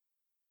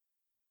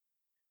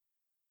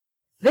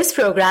This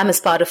program is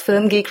part of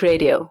Film Geek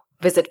Radio.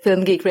 Visit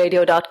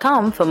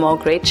filmgeekradio.com for more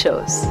great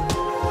shows.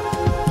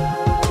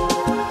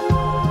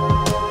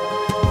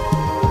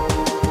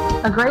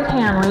 A great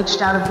hand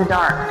reached out of the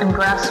dark and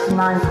grasped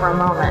mine for a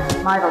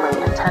moment, mightily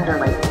and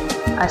tenderly.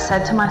 I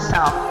said to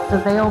myself, the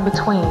veil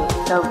between,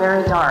 though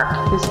very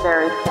dark, is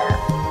very thin.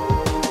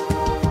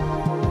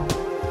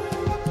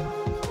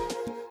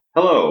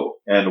 Hello,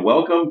 and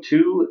welcome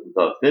to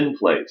The Thin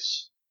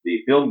Place,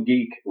 the Film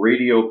Geek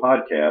Radio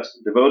podcast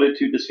devoted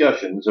to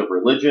discussions of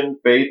religion,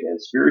 faith,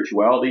 and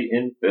spirituality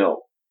in film.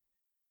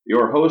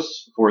 Your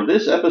hosts for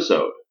this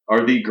episode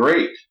are the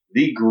great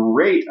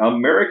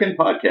American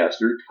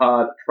podcaster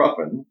Todd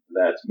Truffin,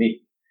 that's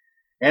me,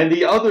 and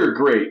the other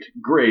great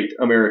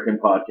American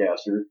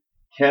podcaster,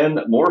 Ken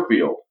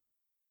Moorfield.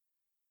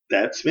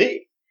 That's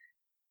me.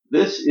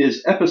 This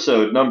is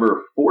episode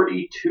number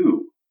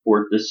 42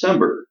 for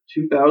December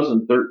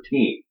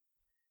 2013.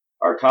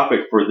 Our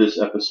topic for this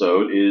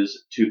episode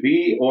is To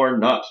Be or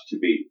Not to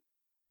Be,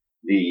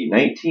 the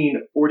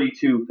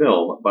 1942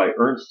 film by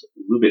Ernst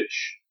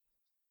Lubitsch.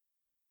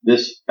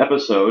 This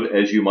episode,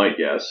 as you might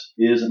guess,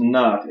 is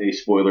not a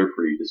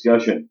spoiler-free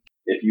discussion.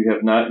 If you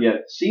have not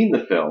yet seen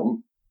the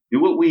film, do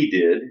what we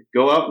did,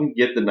 go out and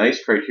get the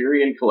nice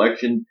Criterion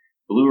Collection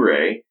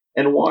Blu-ray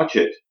and watch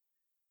it.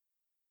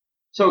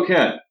 So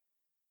Ken,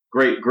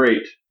 great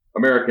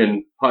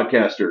American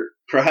podcaster.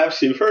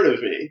 Perhaps you've heard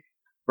of me.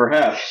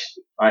 Perhaps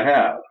I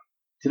have.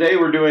 Today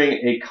we're doing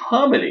a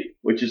comedy,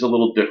 which is a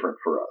little different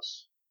for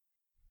us.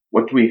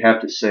 What do we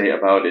have to say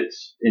about it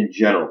in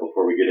general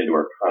before we get into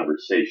our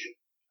conversation?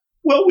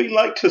 Well, we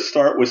like to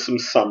start with some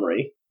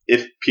summary.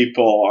 If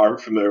people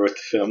aren't familiar with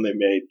the film, they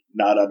may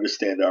not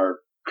understand our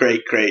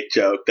great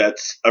joke.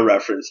 That's a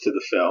reference to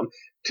the film.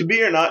 To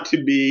Be or Not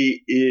to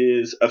Be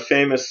is a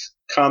famous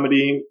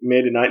comedy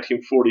made in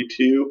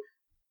 1942.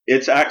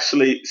 It's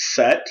actually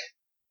set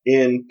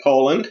in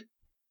Poland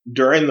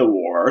during the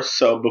war,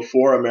 so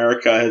before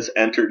America has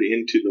entered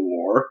into the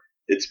war.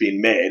 It's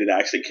been made. It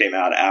actually came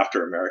out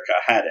after America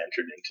had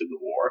entered into the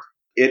war.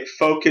 It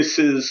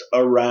focuses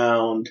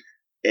around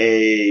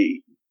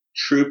a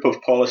troupe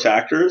of Polish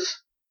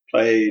actors,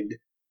 played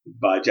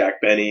by Jack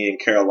Benny and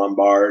Carole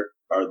Lombard,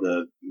 are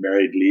the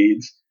married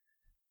leads.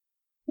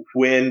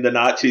 When the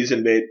Nazis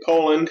invade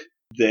Poland,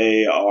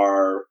 they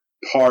are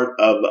part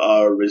of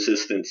a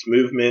resistance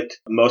movement.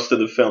 Most of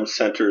the film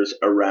centers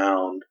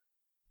around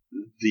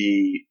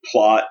the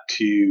plot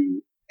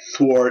to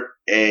thwart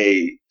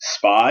a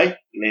spy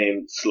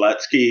named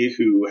Seletsky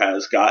who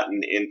has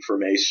gotten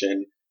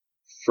information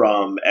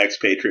from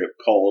expatriate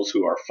Poles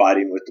who are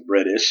fighting with the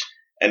British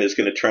and is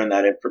going to turn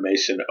that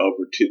information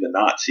over to the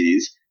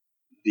Nazis.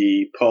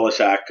 The Polish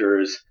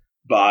actors,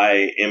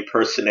 by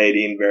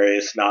impersonating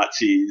various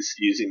Nazis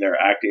using their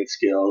acting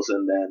skills,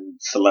 and then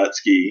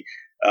Seletsky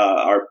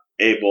are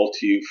able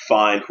to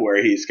find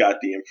where he's got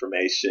the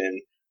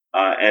information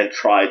and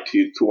try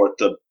to thwart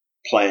the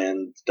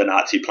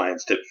Nazi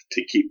plans to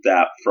keep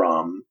that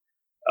from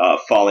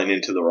falling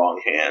into the wrong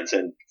hands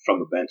and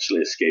from eventually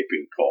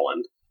escaping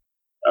Poland.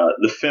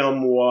 The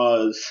film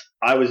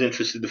I was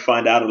interested to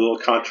find out, a little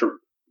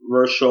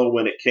controversial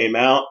when it came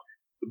out,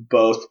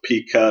 both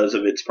because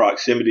of its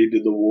proximity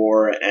to the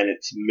war and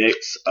its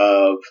mix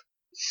of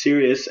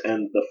serious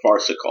and the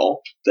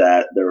farcical,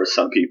 that there were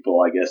some people,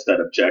 I guess, that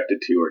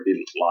objected to or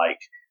didn't like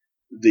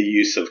the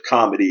use of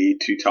comedy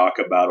to talk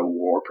about a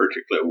war,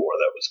 particularly a war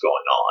that was going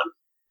on.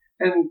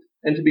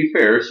 And to be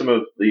fair, some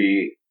of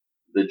the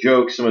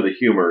jokes, some of the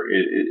humor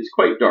is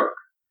quite dark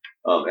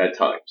at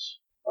times.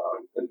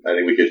 And I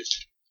think we could,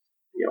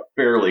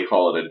 fairly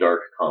call it a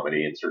dark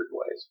comedy in certain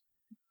ways.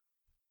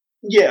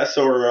 Yes,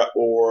 or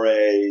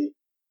a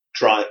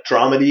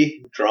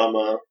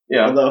drama.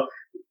 Yeah. Although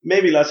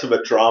maybe less of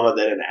a drama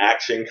than an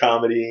action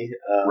comedy.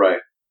 Right.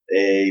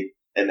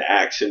 An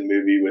action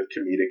movie with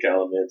comedic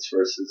elements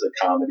versus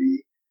a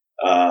comedy.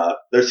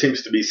 There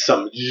seems to be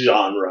some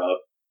genre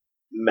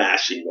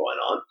mashing going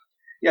on.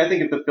 Yeah, I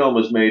think if the film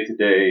was made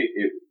today,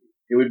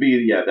 it would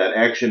be that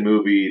action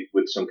movie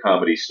with some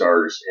comedy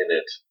stars in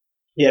it.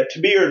 Yeah, To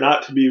Be or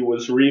Not to Be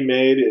was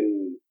remade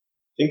in,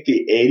 I think,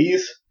 the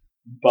 80s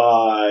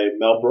by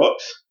Mel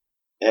Brooks.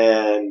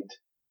 And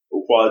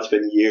while it's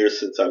been years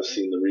since I've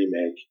seen the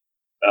remake,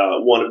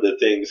 one of the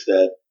things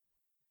that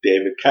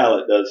David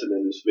Callett does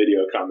in his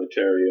video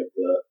commentary of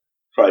the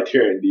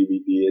Criterion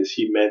DVD is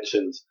he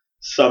mentions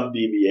some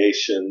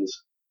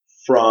deviations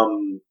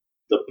from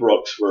the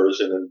Brooks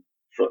version and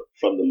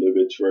from the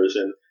Lubitsch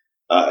version.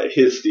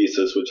 His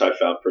thesis, which I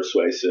found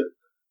persuasive,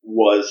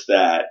 was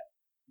that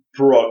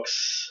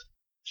Brooks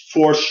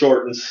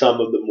foreshortened some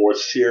of the more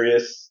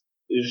serious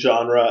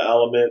genre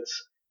elements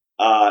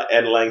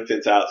and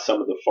lengthens out some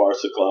of the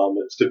farcical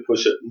elements to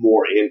push it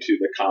more into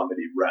the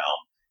comedy realm.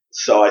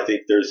 So I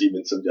think there's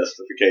even some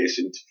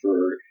justifications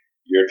for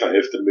your time.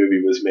 If the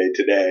movie was made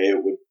today,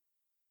 it would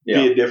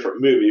be a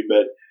different movie,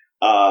 but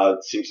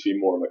it seems to be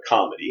more of a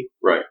comedy.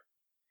 Right.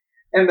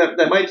 And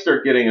that might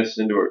start getting us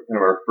into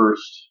our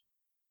first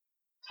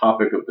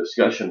topic of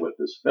discussion with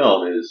this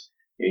film is,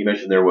 you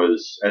mentioned there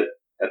was,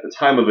 at the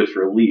time of its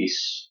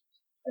release,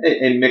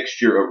 a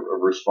mixture of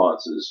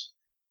responses.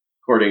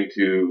 According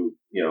to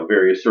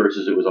various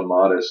sources, it was a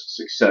modest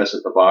success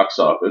at the box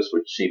office,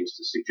 which seems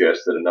to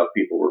suggest that enough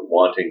people were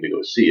wanting to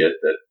go see it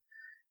that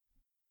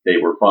they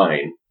were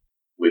fine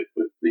with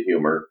the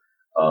humor.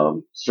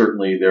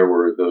 Certainly, there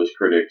were those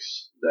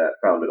critics that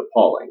found it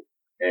appalling,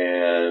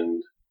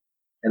 and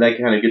that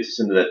kind of gets us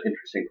into that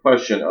interesting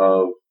question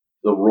of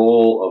the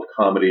role of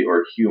comedy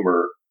or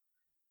humor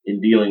in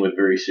dealing with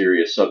very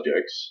serious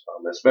subjects,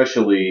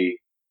 especially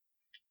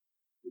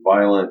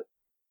violent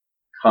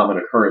common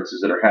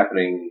occurrences that are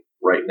happening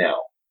right now.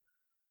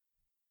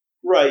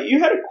 Right. You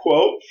had a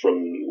quote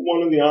from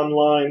one of the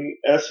online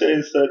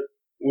essays that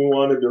we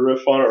wanted to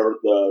riff on, or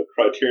the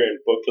Criterion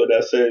booklet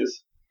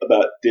essays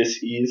about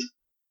dis-ease.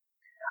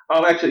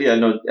 Actually, yeah,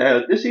 no,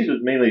 dis-ease was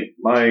mainly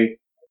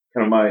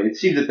it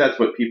seems that that's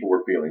what people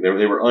were feeling.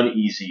 They were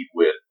uneasy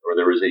with, or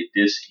there was a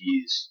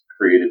dis-ease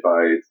created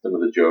by some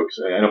of the jokes.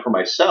 I know for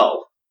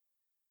myself,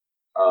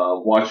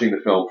 watching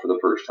the film for the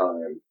first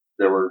time,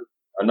 there were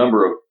a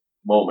number of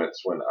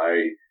moments when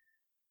I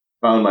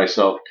found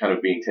myself kind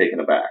of being taken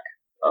aback.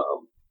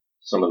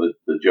 Some of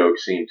the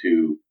jokes seemed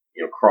to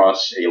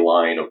cross a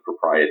line of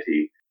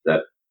propriety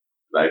that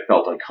I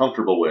felt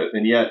uncomfortable with,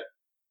 and yet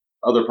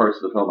other parts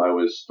of the film I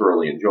was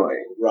thoroughly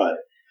enjoying. Right.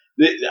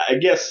 I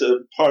guess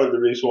part of the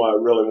reason why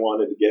I really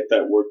wanted to get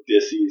that word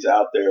dis-ease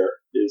out there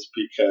is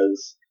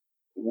because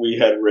we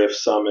had riffed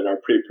some in our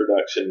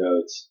pre-production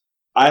notes.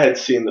 I had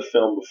seen the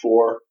film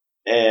before,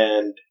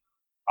 and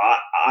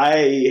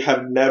I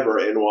have never,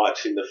 in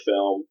watching the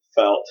film,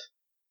 felt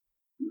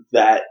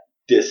that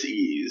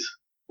dis-ease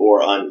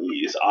or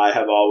unease. I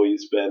have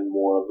always been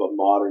more of a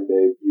modern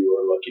day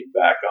viewer looking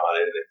back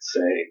on it and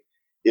saying,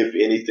 if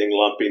anything,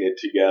 lumping it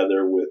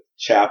together with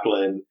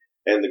Chaplin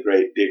and The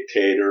Great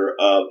Dictator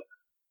of,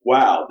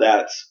 wow,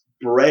 that's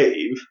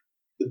brave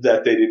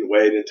that they didn't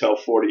wait until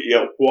 40,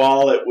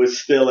 while it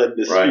was still in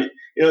dispute. Right.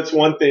 It's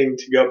one thing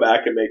to go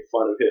back and make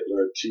fun of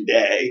Hitler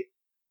today.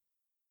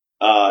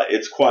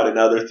 It's quite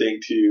another thing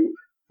to,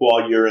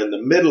 while you're in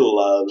the middle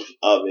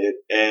of it,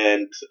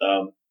 and,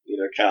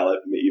 Khaled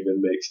even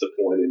makes the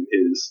point in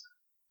his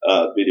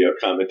video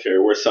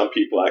commentary where some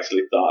people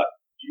actually thought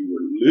you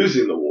were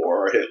losing the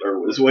war or Hitler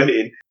was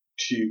winning,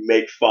 to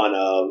make fun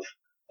of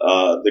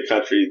the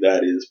country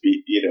that is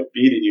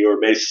beating you or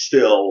may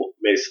still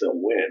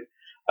win.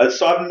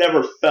 So I've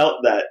never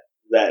felt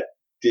that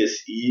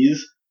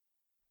dis-ease.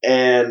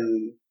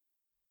 And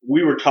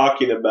we were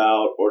talking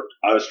about, or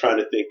I was trying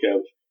to think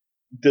of,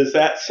 does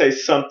that say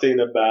something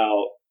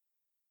about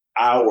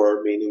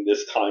our, meaning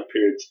this time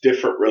period's,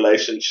 different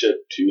relationship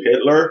to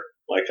Hitler?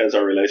 Like, has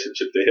our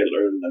relationship to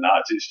Hitler and the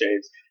Nazis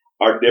changed?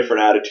 Our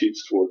different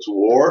attitudes towards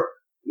war?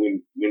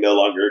 We no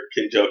longer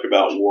can joke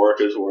about war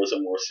because war is a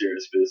more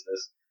serious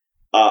business.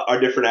 Our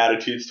different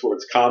attitudes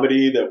towards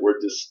comedy, that we're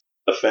just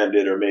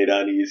offended or made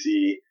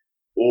uneasy?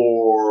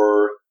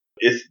 Or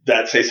is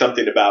that say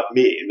something about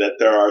me, that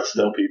there are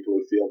still people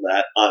who feel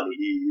that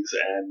unease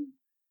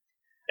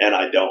and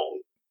I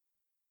don't?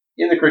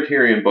 In the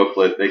Criterion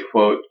booklet, they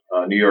quote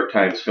New York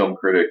Times film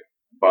critic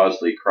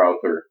Bosley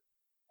Crowther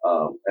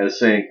as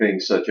saying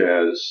things such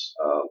as,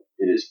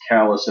 it is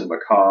callous and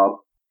macabre,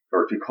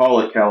 or to call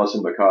it callous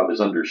and macabre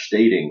is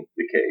understating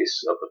the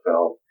case of the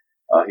film.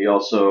 He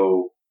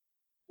also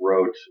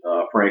wrote,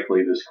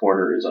 frankly, this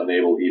corner is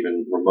unable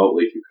even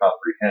remotely to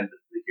comprehend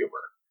the humor.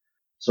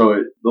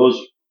 So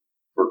those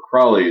were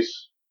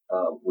Crowley's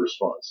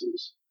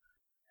responses.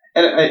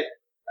 And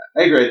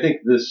I agree. I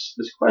think this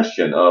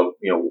question of,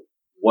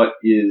 what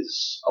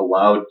is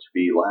allowed to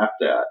be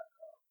laughed at.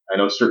 I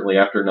know certainly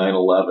after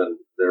 9/11,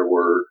 there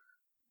were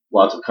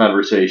lots of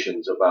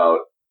conversations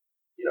about,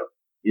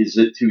 is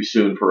it too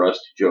soon for us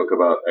to joke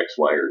about X,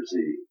 Y, or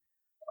Z?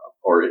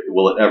 Or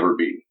will it ever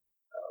be?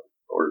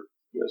 Or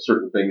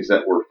certain things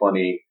that were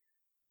funny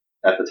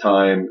at the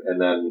time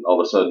and then all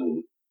of a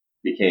sudden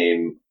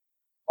became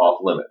off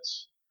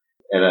limits.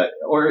 And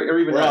or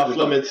even we're off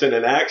limits in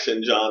an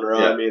action genre.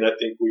 Yeah. I mean, I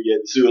think we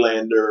get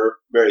Zoolander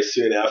very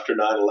soon after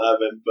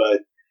 9/11,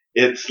 but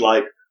it's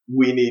like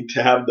we need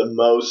to have the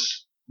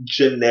most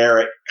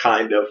generic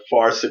kind of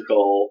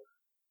farcical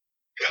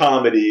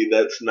comedy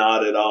that's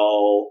not at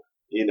all,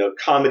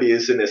 comedy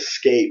is an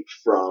escape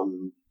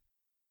from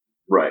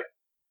right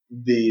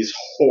these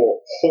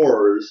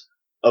horrors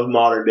of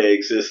modern day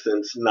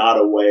existence,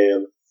 not a way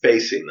of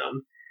facing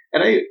them.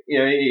 And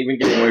even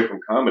getting away from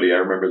comedy, I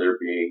remember there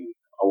being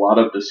a lot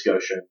of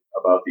discussion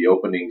about the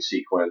opening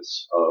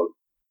sequence of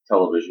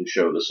television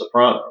show The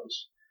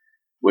Sopranos,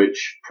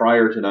 which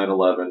prior to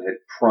 9/11 had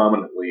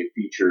prominently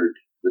featured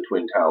the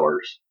Twin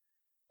Towers.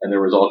 And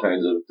there was all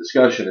kinds of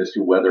discussion as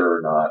to whether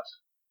or not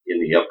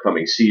in the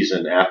upcoming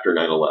season after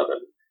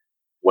 9/11,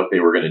 what they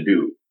were going to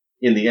do.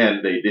 In the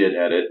end, they did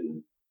edit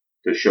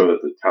to show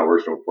that the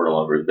towers were no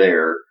longer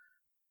there.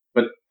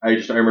 But I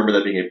remember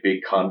that being a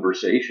big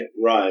conversation.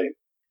 Right.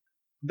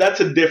 That's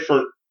a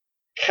different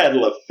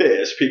kettle of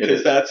fish,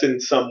 because that's in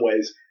some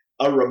ways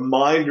a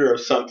reminder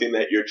of something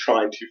that you're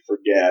trying to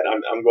forget.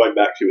 I'm going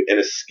back to an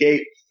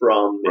escape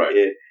from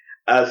it,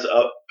 as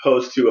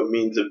opposed to a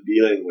means of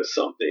dealing with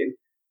something.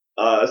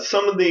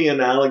 Some of the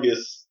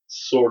analogous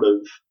sort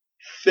of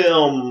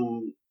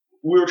film,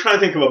 we were trying to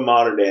think of a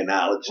modern day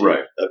analogy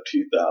of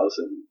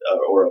 2000,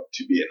 or of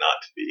To Be and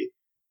Not to Be.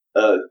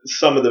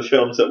 Some of the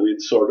films that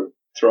we'd sort of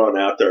thrown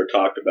out there,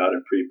 talked about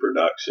in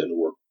pre-production,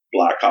 were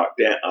Black Hawk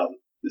Down,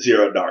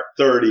 Zero Dark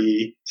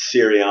 30,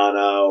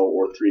 Syriana,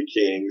 or Three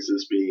Kings,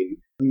 as being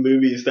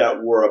movies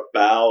that were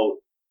about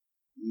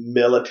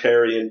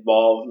military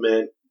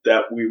involvement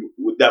that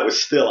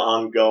was still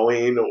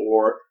ongoing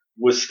or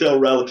was still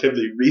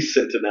relatively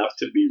recent enough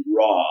to be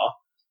raw.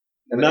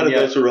 And none of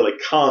those are really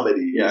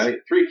comedies. Yeah, I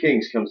mean, Three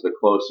Kings comes the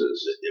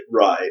closest,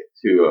 right,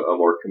 to a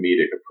more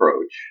comedic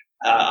approach.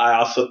 I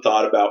also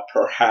thought about,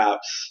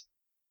 perhaps,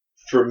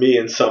 for me,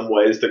 in some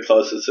ways, the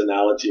closest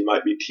analogy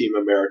might be Team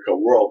America: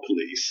 World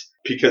Police,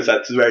 because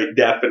that's very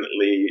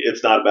definitely,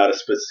 it's not about a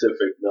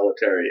specific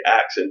military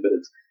action, but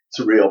it's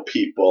real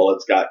people.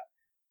 It's got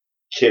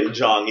Kim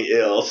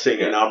Jong-il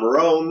singing "I'm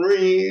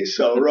Ronri,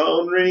 so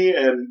Ronri,"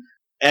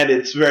 and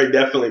it's very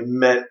definitely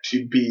meant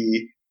to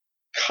be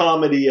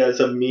comedy as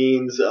a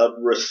means of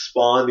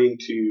responding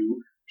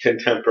to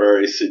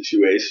contemporary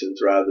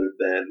situations rather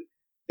than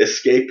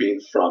escaping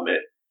from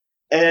it.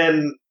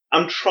 And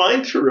I'm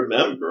trying to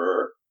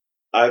remember,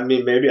 I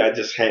mean, maybe I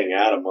just hang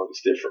out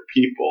amongst different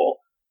people,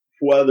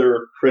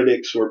 whether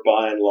critics were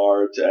by and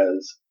large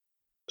as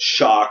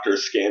shocked or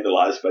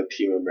scandalized by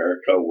Team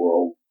America: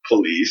 World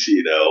Police,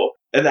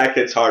 and that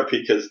gets hard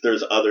because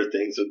there's other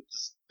things of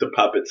the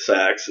puppet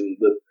sex and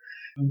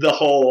the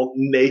whole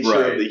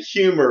nature of the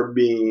humor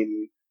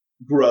being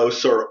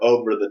gross or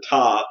over the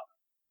top.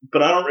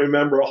 But I don't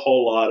remember a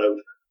whole lot of,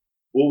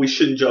 well, we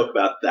shouldn't joke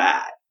about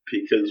that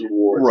because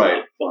war is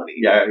not funny.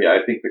 Yeah.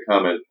 I think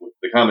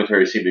the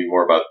commentary seemed to be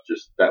more about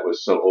just that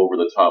was so over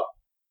the top,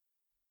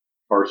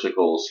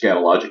 farcical,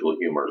 scatological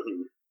humor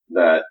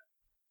that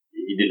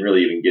he didn't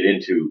really even get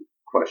into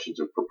questions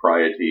of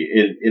propriety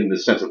in the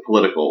sense of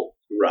political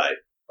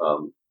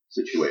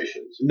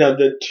situations. Now,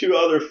 the two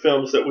other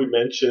films that we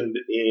mentioned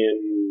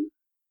in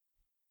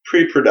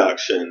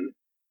pre-production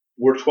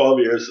were 12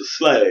 Years a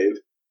Slave,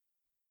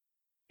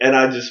 and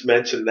I just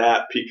mentioned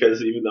that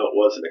because even though it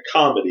wasn't a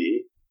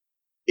comedy,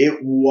 it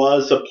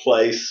was a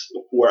place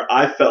where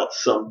I felt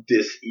some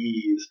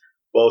dis-ease,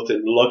 both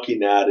in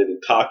looking at it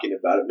and talking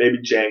about it. Maybe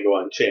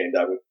Django Unchained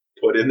I would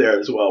put in there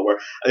as well, where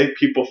I think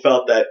people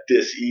felt that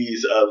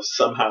dis-ease of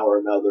somehow or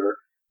another,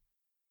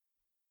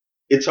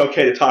 it's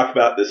okay to talk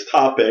about this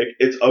topic,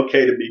 it's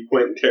okay to be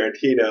Quentin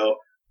Tarantino,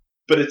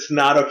 but it's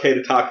not okay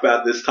to talk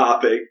about this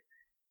topic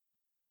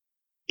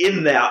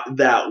in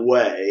that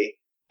way,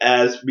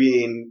 as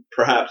being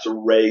perhaps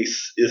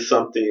race is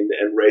something,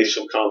 and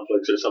racial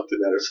conflicts are something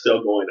that are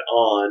still going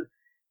on,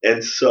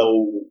 and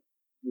so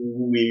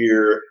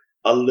we're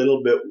a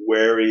little bit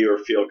wary or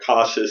feel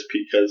cautious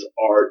because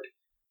art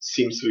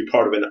seems to be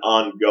part of an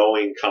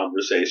ongoing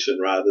conversation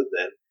rather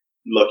than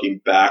looking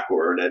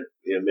backward and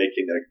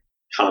making a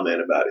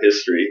comment about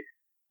history.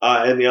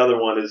 And the other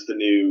one is the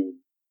new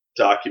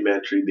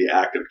documentary, The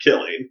Act of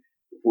Killing,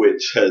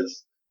 which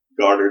has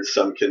garnered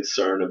some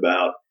concern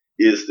about,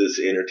 is this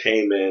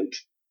entertainment,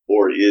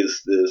 or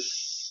is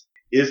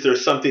there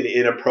something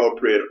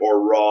inappropriate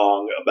or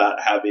wrong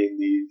about having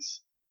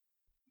these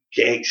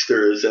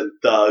gangsters and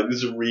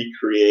thugs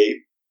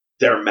recreate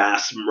their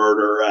mass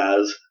murder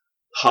as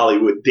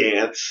Hollywood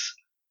dance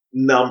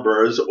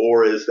numbers,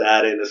 or is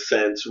that in a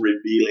sense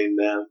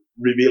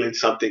revealing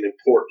something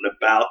important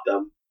about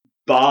them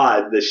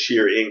by the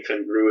sheer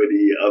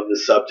incongruity of the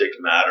subject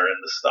matter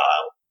and the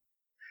style?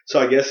 So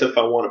I guess if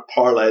I want to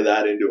parlay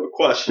that into a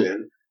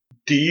question,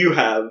 did you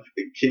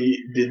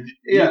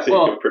think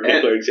of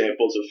particular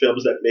examples of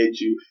films that made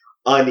you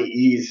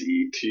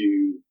uneasy,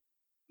 to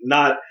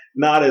not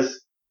as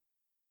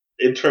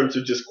in terms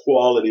of just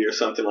quality or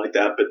something like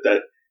that, but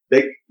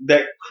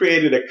that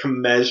created a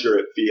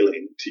commensurate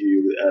feeling to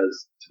you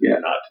as To Be or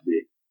Not to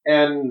Be?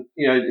 And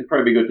it'd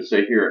probably be good to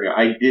say here,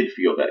 I did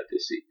feel that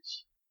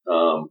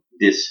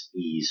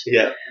dis-ease.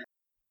 Yeah.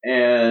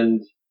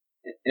 And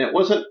it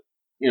wasn't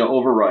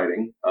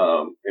overriding.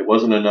 It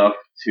wasn't enough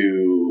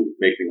to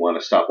make me want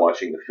to stop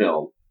watching the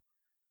film.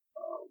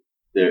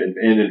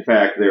 And in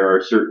fact, there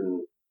are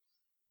certain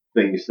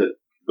things that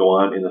go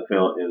on in the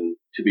film in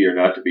To Be or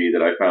Not to Be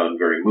that I found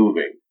very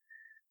moving,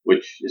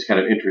 which is kind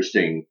of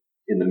interesting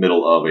in the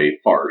middle of a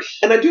farce.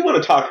 And I do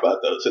want to talk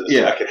about those in a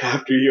second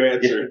after you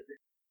answer. Yeah.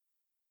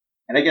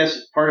 And I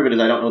guess part of it is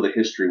I don't know the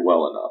history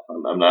well enough.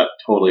 I'm not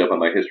totally up on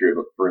my history of,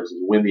 for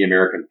instance, when the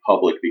American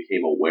public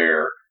became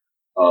aware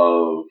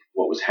of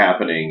what was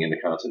happening in the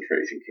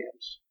concentration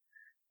camps,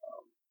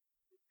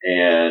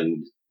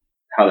 and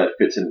how that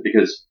fits in.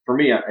 Because for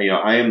me,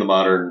 I am the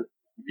modern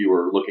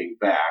viewer looking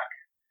back,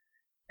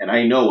 and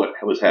I know what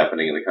was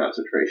happening in the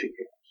concentration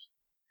camps.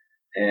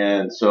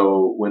 And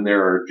so when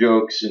there are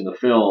jokes in the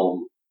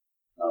film,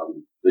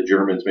 the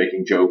Germans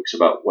making jokes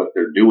about what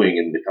they're doing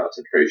in the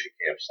concentration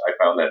camps, I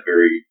found that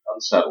very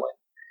unsettling.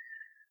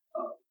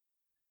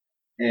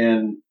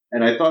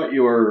 And I thought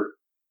your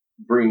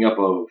bringing up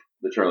of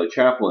the Charlie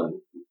Chaplin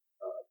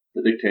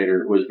The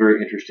Dictator, was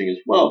very interesting as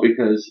well,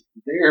 because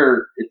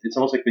it's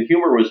almost like the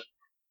humor was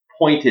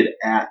pointed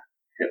at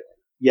Hitler.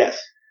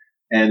 Yes.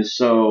 And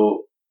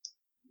so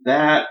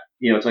that,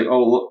 it's like,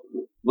 oh,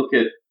 look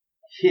at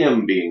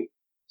him being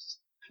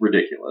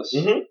ridiculous.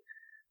 Mm-hmm.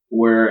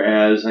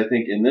 Whereas I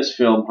think in this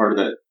film, part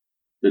of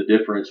the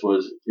difference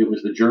was it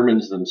was the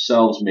Germans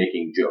themselves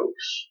making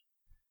jokes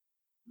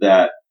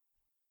that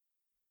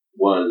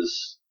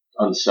was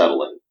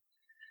unsettling.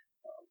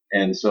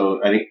 And so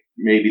I think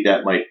maybe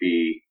that might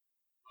be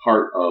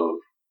part of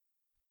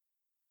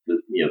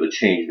the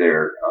change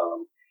there.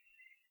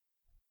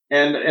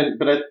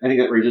 But I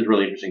think that raises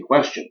really interesting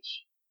questions,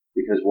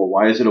 because, well,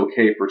 why is it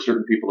okay for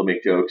certain people to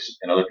make jokes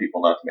and other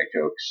people not to make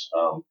jokes?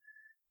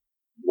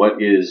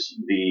 What is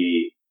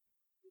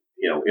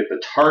if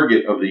the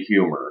target of the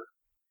humor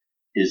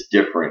is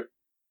different,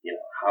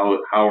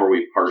 how are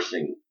we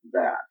parsing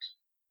that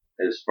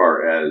as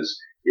far as,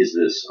 is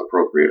this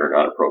appropriate or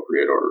not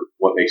appropriate, or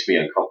what makes me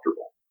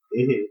uncomfortable?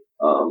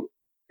 Mm-hmm.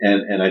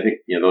 And I think,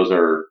 those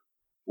are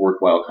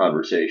worthwhile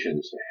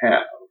conversations to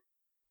have.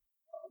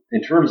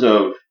 In terms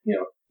of,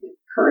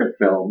 current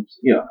films,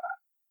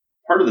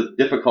 part of the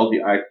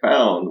difficulty I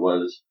found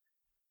was,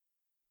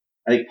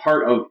 I think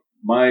part of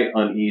my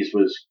unease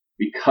was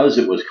because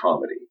it was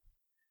comedy.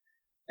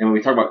 And when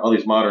we talk about all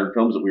these modern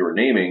films that we were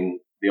naming,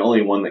 the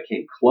only one that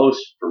came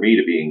close for me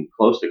to being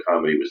close to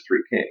comedy was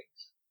Three Kings.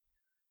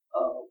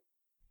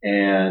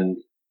 And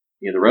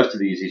the rest of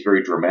these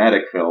very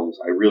dramatic films,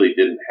 I really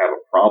didn't have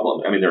a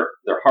problem. I mean,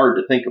 they're hard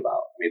to think about.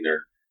 I mean,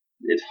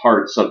 it's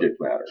hard subject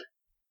matter,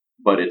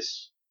 but it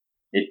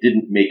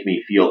didn't make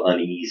me feel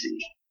uneasy.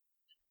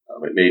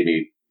 It made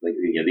me like,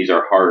 these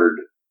are hard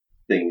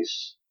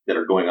things that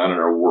are going on in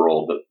our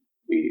world that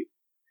we,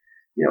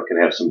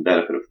 can have some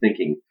benefit of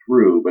thinking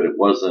through, but it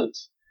wasn't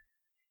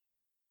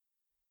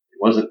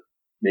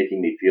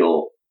making me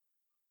feel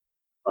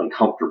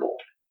uncomfortable.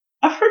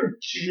 I've heard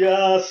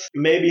just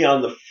maybe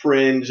on the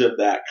fringe of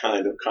that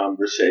kind of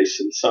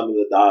conversation, some of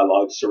the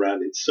dialogue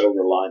surrounding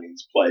Silver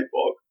Linings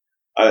Playbook.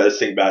 I was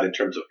thinking about in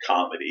terms of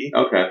comedy.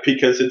 Okay.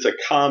 Because it's a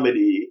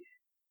comedy,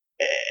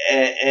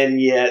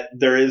 and yet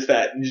there is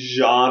that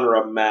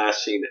genre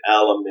mashing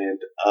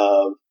element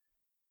of,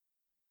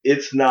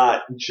 it's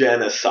not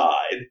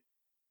genocide,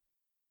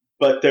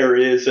 but there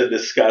is a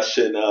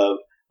discussion of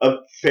a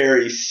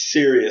very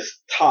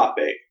serious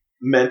topic,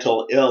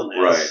 mental illness.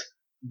 Right.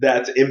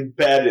 That's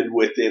embedded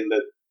within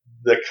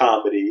the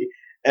comedy,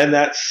 and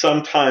that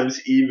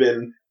sometimes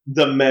even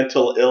the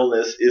mental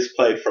illness is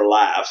played for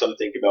laughs. I'm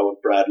thinking about when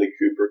Bradley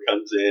Cooper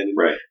comes in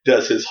and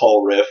does his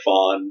whole riff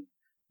on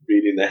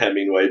reading the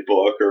Hemingway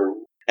book,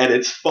 and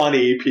it's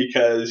funny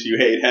because you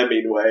hate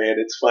Hemingway, and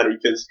it's funny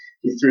because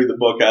he threw the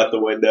book out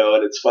the window,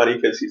 and it's funny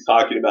because he's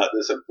talking about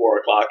this at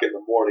 4:00 in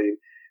the morning.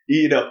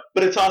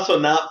 But it's also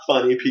not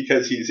funny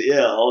because he's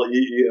ill,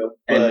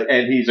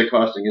 and he's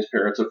accosting his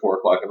parents at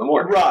 4:00 in the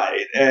morning.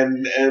 Right.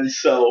 And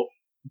so,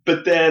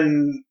 but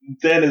then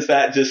is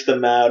that just a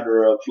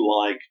matter of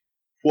like,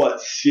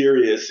 what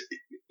serious,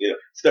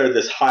 there's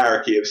this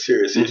hierarchy of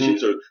serious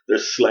issues, or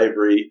there's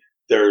slavery,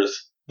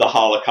 there's the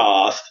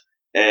Holocaust,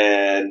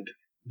 and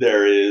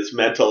there is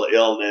mental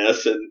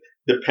illness, and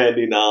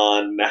depending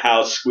on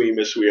how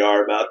squeamish we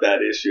are about that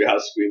issue, how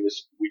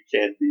squeamish we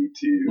can be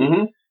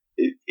to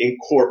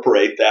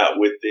incorporate that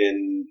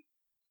within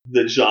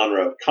the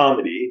genre of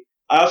comedy.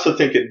 I also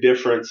think a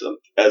difference,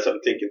 as I'm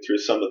thinking through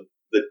some of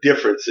the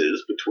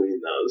differences between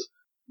those,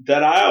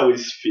 that I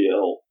always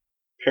feel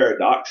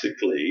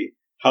paradoxically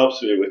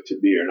helps me with To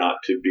Be or Not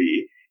to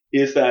Be,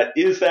 is that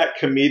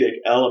comedic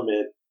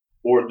element,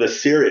 or the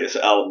serious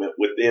element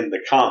within the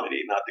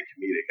comedy, not the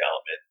comedic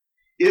element,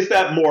 is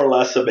that more or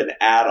less of an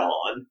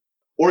add-on,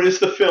 or is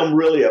the film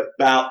really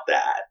about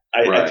that?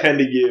 I tend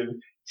to give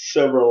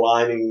Silver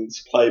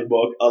Linings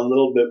Playbook a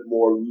little bit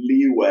more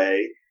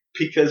leeway,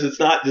 because it's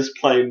not just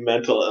plain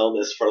mental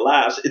illness for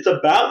laughs. It's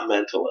about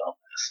mental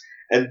illness.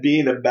 And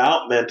being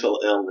about mental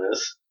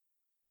illness,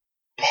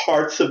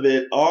 parts of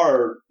it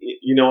are,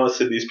 I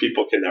said these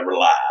people can never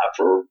laugh,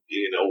 or,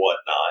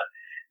 whatnot.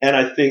 And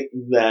I think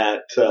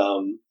that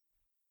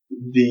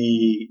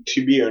the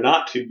To Be or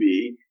Not to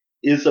Be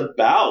is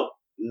about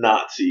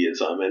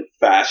Nazism and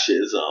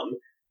fascism,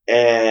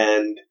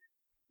 and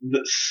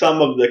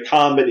some of the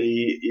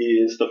comedy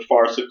is the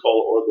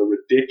farcical or the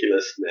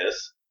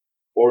ridiculousness,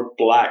 or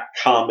black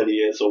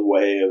comedy as a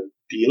way of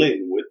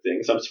dealing with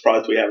things. I'm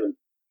surprised we haven't,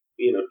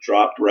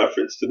 dropped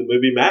reference to the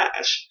movie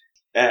MASH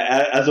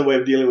as a way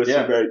of dealing with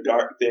some very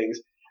dark things,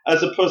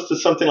 as opposed to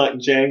something like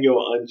Django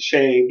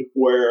Unchained,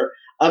 where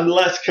I'm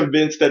less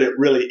convinced that it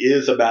really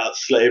is about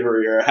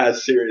slavery or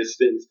has serious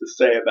things to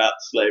say about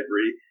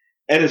slavery,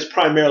 and is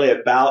primarily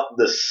about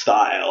the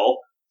style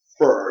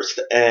first,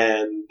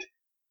 and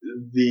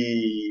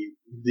the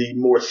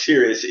more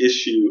serious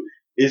issue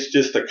is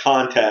just the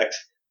context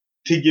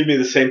to give me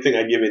the same thing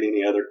I give in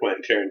any other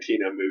Quentin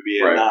Tarantino movie,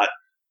 and not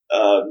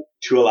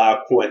to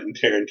allow Quentin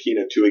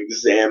Tarantino to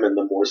examine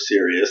the more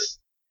serious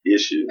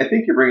issue. I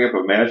think you bring up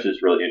a MASH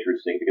is really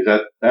interesting,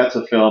 because that's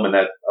a film and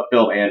a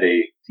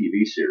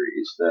TV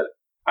series that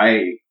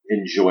I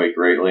enjoy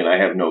greatly and I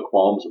have no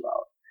qualms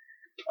about.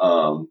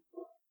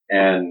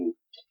 And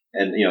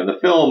the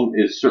film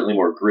is certainly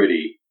more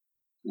gritty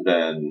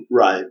than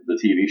the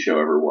TV show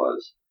ever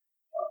was.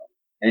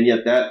 And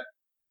yet that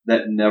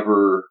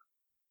never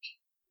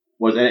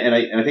was, and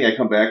I think I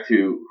come back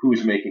to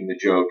who's making the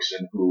jokes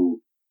and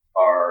who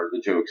are the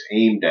jokes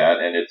aimed at,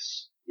 and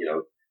it's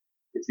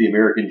the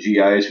American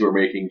GIs who are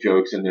making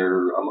jokes, and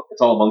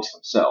it's all amongst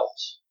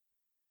themselves.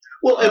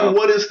 Well, and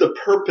what is the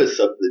purpose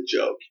of the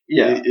joke?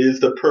 Yeah.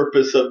 Is the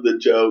purpose of the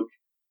joke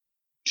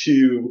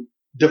to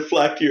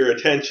deflect your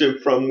attention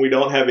from we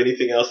don't have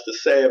anything else to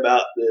say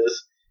about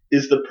this?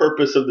 Is the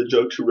purpose of the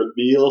joke to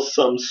reveal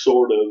some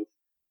sort of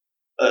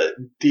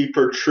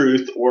deeper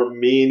truth or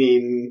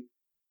meaning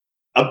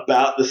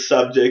about the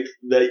subject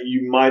that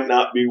you might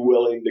not be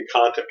willing to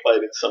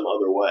contemplate in some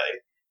other way?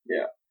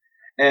 Yeah.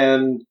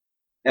 And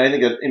I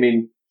think that,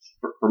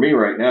 for me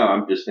right now,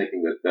 I'm just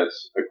thinking that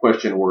that's a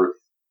question worth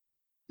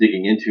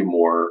digging into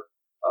more,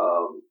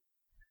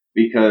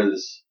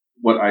 because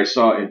what I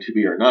saw in To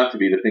Be or Not to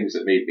Be, the things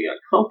that made me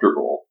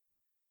uncomfortable,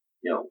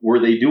 were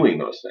they doing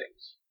those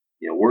things?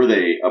 Were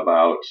they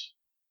about,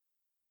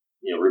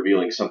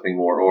 revealing something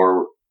more,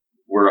 or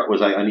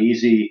was I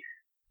uneasy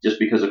just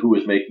because of who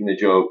was making the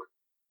joke,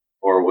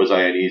 or was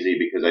I uneasy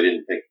because I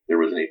didn't think there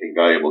was anything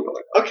valuable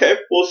going on? Okay,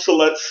 well, so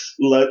let's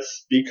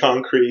be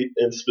concrete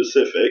and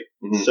specific,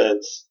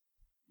 since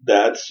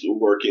that's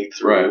working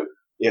through,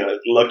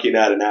 looking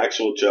at an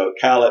actual joke.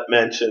 Khaled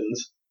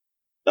mentions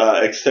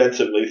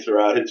extensively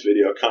throughout his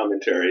video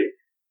commentary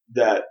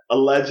that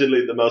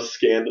allegedly the most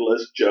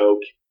scandalous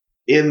joke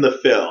in the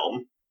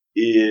film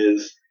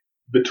is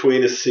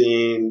between a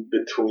scene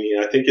between,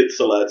 I think it's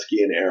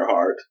Seletsky and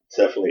Earhart. It's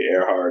definitely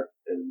Earhart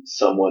and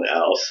someone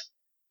else.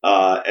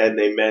 And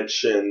they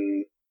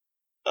mention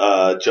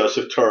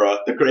Joseph Tura,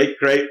 the great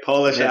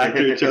Polish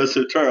actor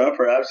Joseph Tura.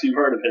 Perhaps you've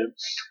heard of him.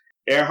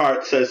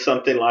 Earhart says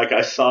something like,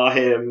 I saw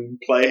him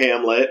play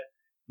Hamlet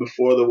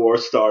before the war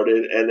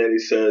started, and then he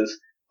says,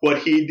 what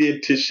he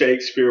did to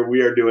Shakespeare,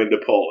 we are doing to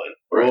Poland.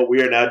 Right. Well,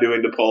 we are now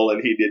doing to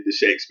Poland, he did to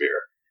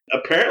Shakespeare.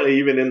 Apparently,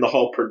 even in the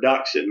whole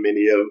production,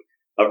 many of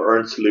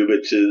Ernst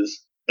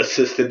Lubitsch's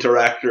assistant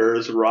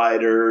directors,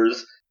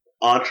 writers,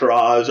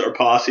 entourage, or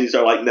posses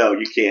are like, no,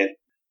 you can't.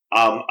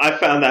 I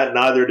found that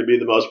neither to be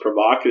the most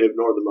provocative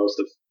nor the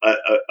most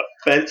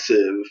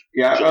offensive.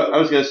 Yeah, I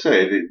was going to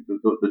say,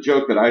 the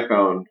joke that I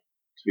found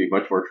to be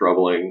much more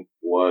troubling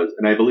was,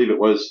 and I believe it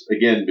was,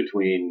 again,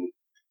 between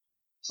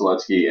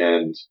Seletsky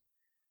and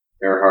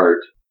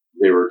Earhart,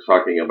 they were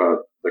talking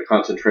about the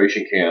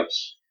concentration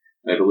camps,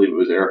 and I believe it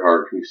was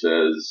Earhart who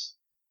says,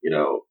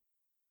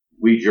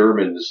 we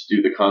Germans do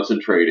the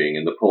concentrating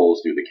and the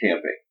Poles do the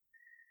camping.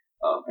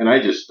 And I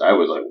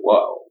was like,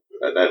 whoa,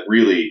 that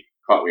really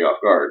caught me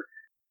off guard.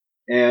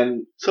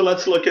 And so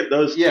let's look at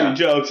those two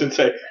jokes and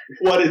say,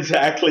 what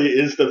exactly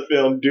is the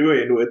film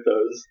doing with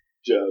those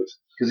jokes?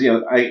 Because,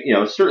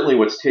 certainly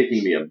what's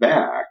taking me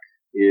aback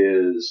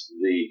is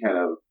the kind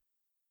of,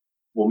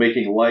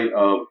 making light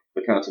of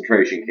the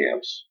concentration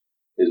camps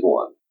is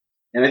one.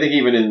 And I think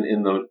even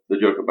in the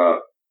joke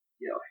about,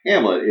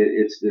 Hamlet,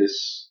 it's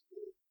this,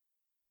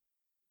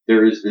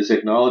 there is this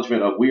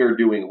acknowledgement of we are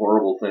doing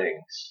horrible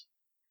things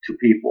to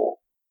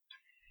people.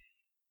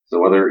 So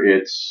whether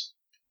it's,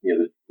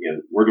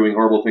 we're doing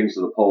horrible things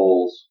to the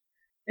Poles,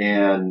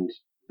 and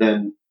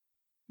then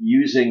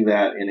using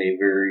that in a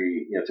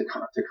very, to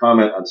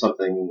comment on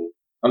something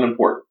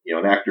unimportant,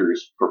 an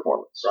actor's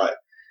performance. Right.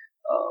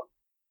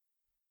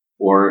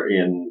 Or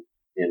in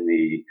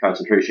the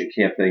concentration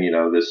camp thing,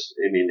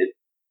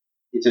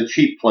 it's a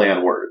cheap play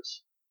on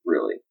words,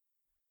 really.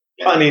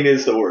 Punning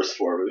is the worst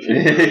form of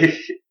humor.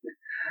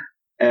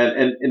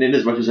 And in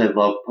as much as I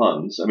love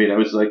puns, I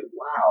was like,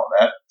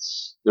 wow,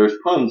 there's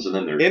puns and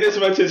then there's... In as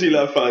much as you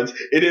love puns,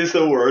 it is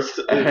the worst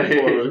form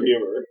of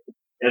humor.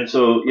 And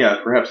so,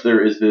 perhaps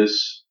there is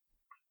this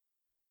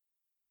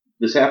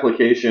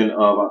application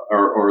of,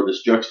 or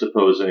this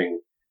juxtaposing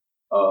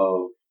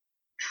of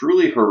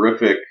truly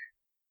horrific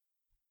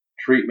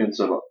treatments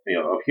of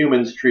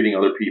humans treating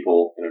other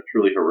people in a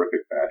truly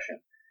horrific fashion,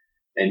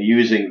 and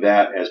using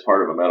that as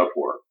part of a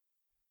metaphor,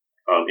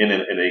 in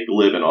a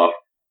glib and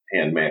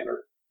offhand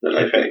manner that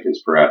I think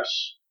is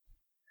perhaps.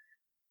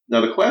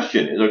 Now the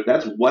question is,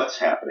 that's what's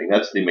happening.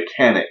 That's the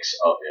mechanics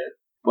of it.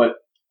 But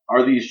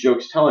are these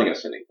jokes telling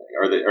us anything?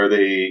 Are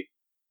they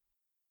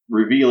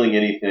revealing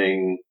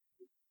anything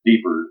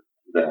deeper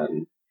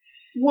than?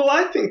 Well,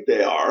 I think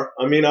they are.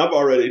 I've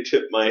already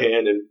tipped my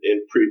hand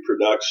in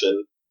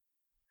pre-production.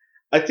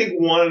 I think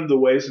one of the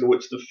ways in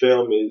which the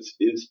film is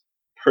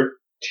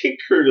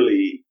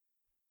particularly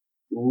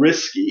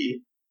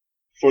risky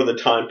for the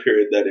time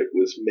period that it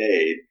was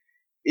made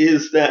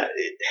is that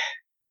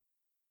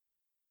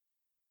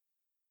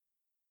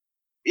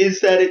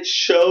it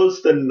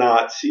shows the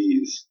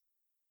Nazis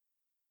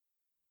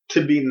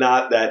to be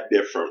not that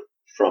different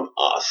from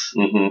us.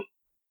 Mm-hmm.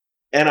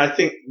 And I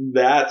think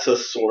that's a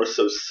source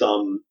of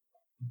some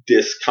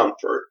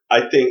discomfort.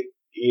 I think,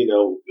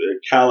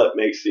 Khaled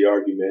makes the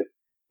argument,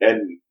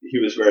 and he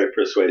was very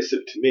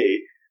persuasive to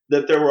me,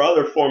 that there were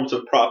other forms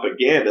of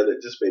propaganda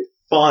that just made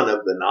fun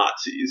of the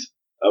Nazis.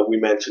 We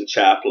mentioned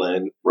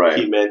Chaplin. Right.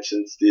 He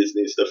mentions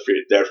Disney's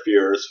Their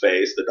Führer's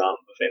Face, the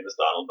famous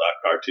Donald Duck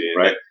cartoon.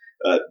 Right.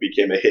 That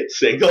became a hit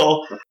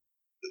single.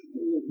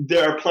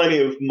 There are plenty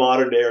of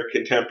modern day or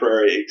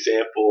contemporary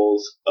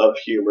examples of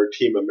humor,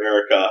 Team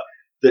America,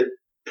 that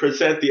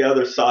present the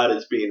other side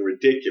as being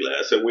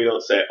ridiculous. And we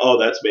don't say, oh,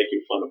 that's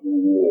making fun of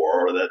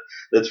war, or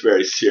that's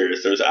very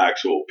serious. There's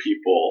actual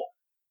people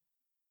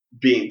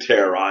being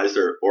terrorized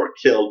or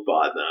killed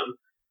by them.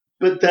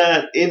 But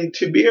that in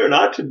To Be or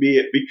Not to Be,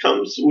 it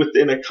becomes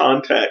within a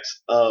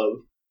context of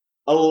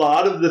a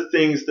lot of the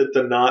things that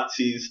the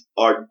Nazis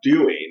are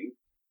doing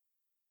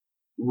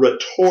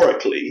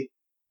rhetorically,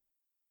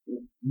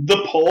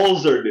 the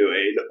Poles are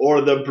doing,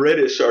 or the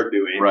British are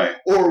doing, Right.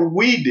 or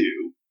we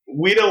do.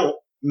 We don't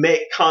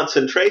make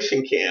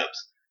concentration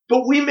camps,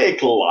 but we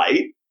make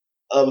light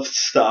of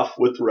stuff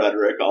with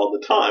rhetoric all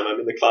the time. I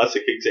mean, the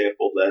classic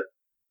example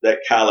that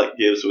Kallick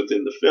gives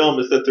within the film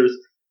is that there's,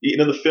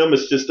 the film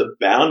is just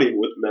abounding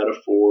with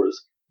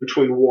metaphors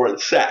between war and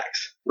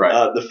sex.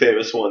 Right. The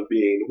famous one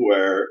being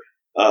where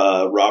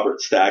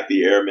Robert Stack,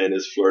 the airman,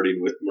 is flirting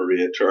with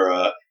Maria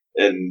Tura,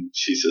 and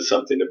she says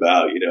something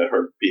about,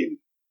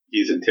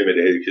 he's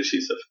intimidated because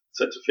she's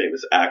such a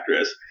famous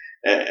actress.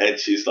 And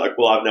she's like,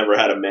 well, I've never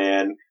had a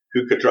man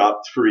who could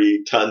drop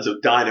 3 tons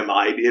of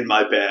dynamite in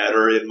my bed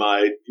or in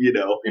my, in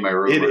my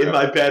room, in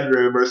my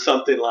bedroom or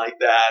something like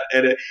that.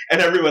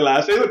 And everyone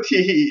laughs. Oh,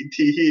 tee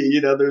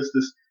hee. There's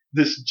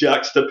this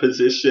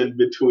juxtaposition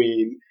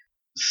between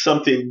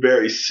something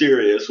very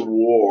serious,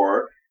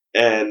 war,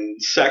 and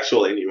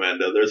sexual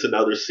innuendo. There's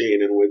another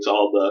scene in which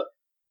all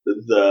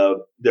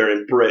they're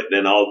in Britain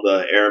and all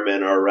the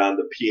airmen are around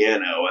the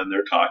piano and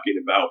they're talking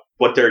about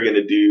what they're going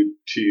to do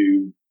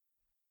to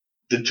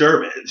the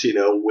Germans,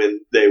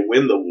 when they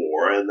win the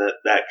war, and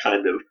that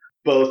kind of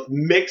both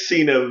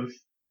mixing of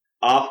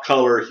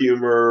off-color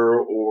humor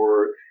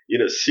or,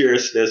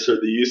 seriousness or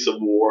the use of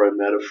war and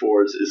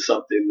metaphors is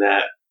something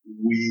that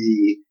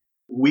we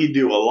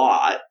do a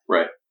lot.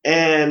 Right.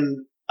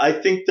 And I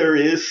think there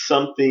is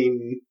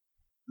something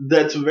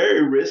that's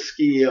very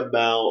risky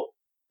about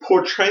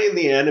portraying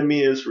the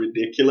enemy as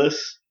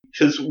ridiculous,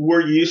 because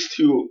we're used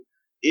to,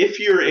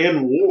 if you're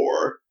in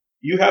war,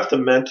 you have to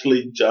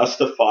mentally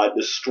justify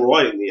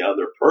destroying the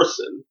other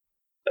person.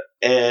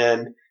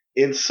 And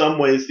in some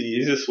ways, the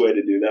easiest way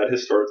to do that,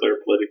 historically or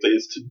politically,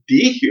 is to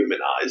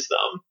dehumanize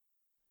them.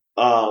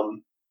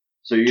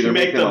 So you either to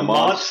make them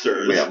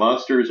monsters. Yeah,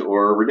 monsters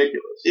or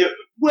ridiculous. Yeah,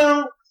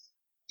 well,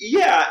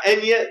 yeah,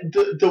 and yet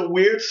the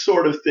weird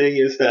sort of thing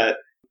is that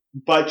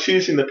by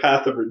choosing the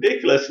path of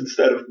ridiculous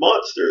instead of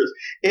monsters,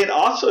 it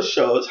also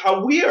shows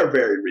how we are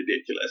very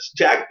ridiculous.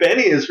 Jack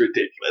Benny is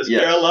ridiculous.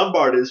 Yes. Carole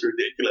Lombard is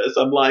ridiculous.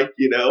 I'm like,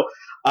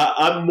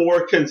 I'm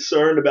more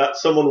concerned about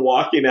someone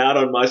walking out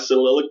on my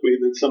soliloquy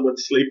than someone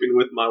sleeping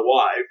with my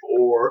wife,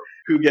 or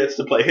who gets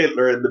to play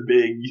Hitler in the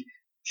big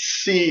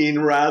scene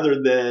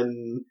rather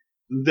than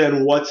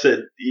what's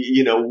at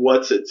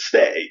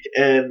stake.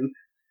 And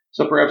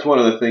so perhaps one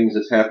of the things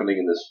that's happening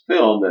in this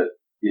film that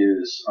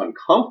is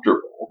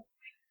uncomfortable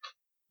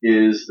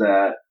is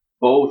that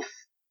both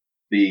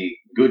the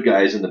good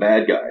guys and the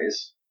bad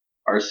guys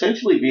are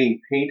essentially being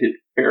painted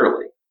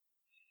fairly.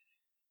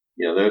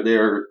 They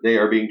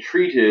are being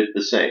treated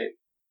the same.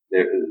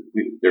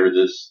 There's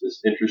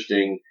this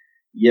interesting,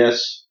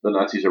 yes, the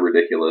Nazis are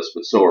ridiculous,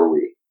 but so are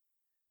we.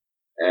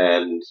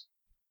 And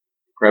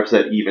perhaps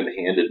that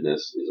even-handedness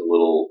is a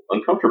little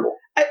uncomfortable.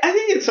 I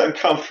think it's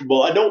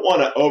uncomfortable. I don't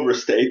want to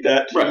overstate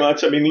that too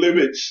much. I mean,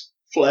 Lubitsch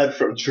fled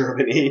from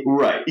Germany.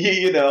 Right.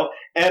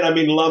 And I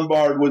mean,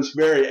 Lombard was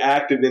very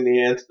active in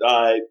the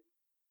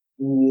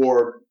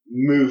anti-war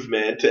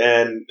movement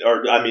in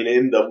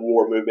the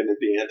war movement and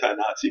the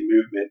anti-Nazi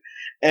movement.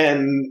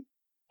 And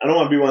I don't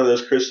want to be one of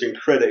those Christian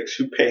critics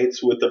who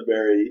paints with a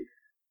very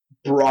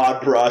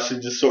broad brush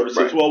and just sort of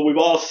says, well, we've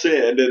all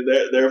sinned and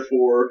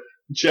therefore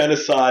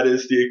genocide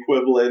is the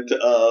equivalent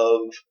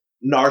of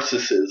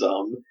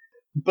narcissism.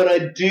 But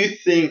I do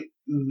think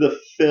the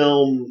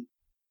film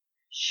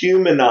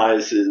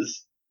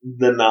humanizes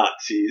the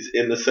Nazis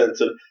in the sense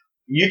of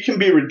you can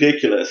be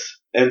ridiculous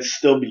and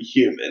still be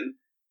human.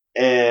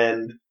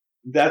 And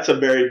that's a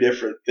very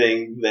different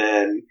thing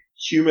than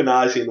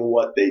humanizing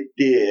what they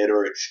did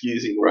or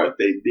excusing what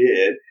they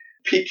did.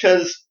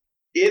 Because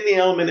in the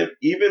element of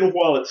even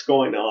while it's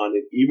going on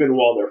and even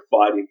while they're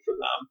fighting for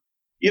them,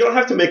 you don't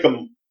have to make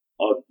them,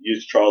 I'll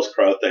use Charles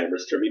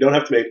Krauthammer's term, you don't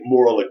have to make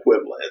moral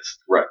equivalents.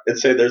 Right. And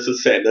say there's the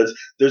same.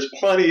 There's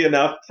plenty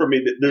enough for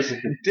me. There's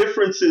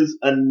differences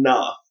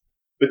enough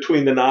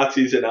between the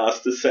Nazis and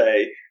us to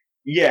say,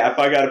 yeah, if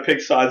I got to pick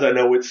sides, I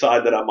know which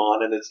side that I'm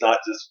on, and it's not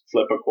just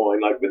flip a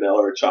coin like vanilla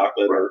or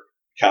chocolate or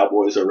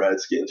Cowboys or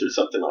Redskins or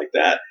something like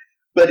that.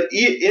 But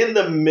in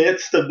the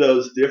midst of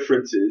those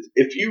differences,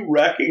 if you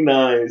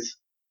recognize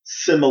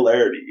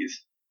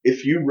similarities,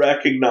 if you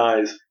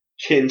recognize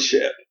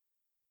kinship,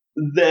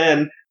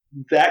 then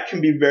that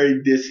can be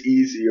very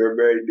diseasy or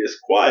very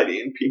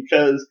disquieting,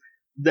 because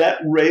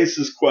that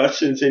raises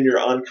questions in your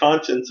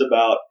unconscious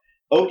about,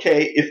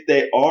 okay, if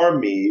they are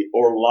me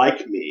or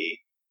like me,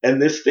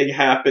 and this thing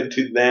happened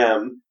to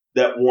them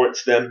that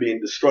warrants them being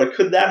destroyed,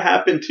 could that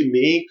happen to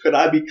me? Could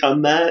I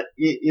become that?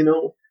 You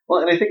know?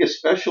 Well, and I think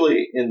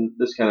especially in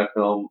this kind of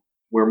film,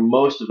 where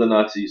most of the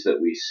Nazis that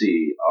we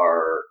see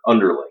are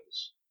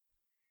underlings.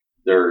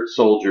 They're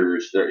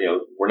soldiers.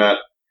 We're not,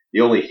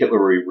 the only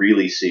Hitler we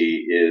really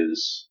see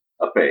is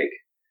a fake.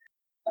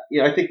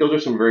 I think those are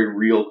some very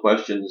real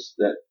questions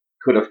that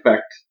could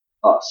affect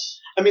us.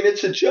 I mean,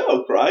 it's a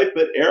joke, right?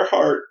 But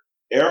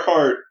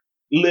Earhart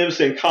lives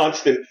in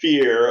constant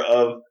fear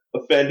of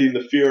offending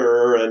the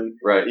Fuhrer, and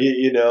right.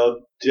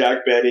 Jack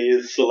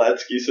Benny,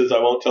 Seletsky says, "I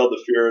won't tell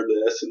the Fuhrer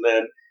this," and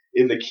then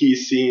in the key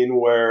scene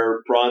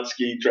where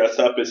Bronski dressed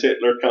up as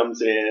Hitler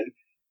comes in,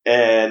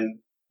 and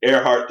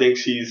Earhart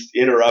thinks he's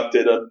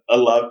interrupted a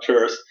love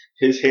tryst,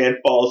 his hand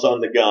falls on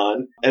the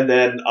gun, and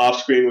then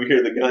off screen we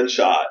hear the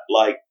gunshot,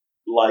 like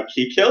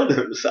he killed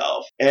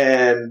himself.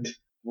 And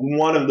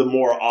one of the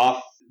more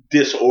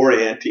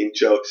disorienting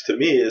jokes to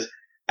me is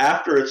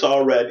after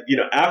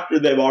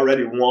they've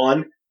already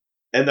won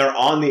and they're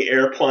on the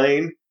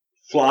airplane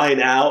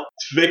flying out,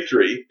 it's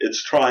victory,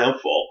 it's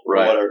triumphal,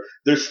 right. or whatever.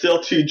 There's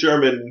still 2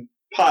 German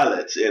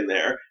pilots in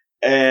there,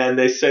 and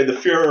they say the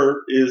Fuhrer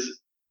is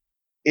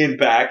in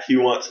back, he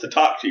wants to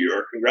talk to you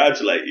or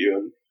congratulate you,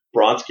 and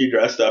Bronski,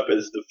 dressed up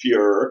as the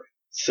Fuhrer,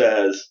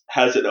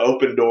 has an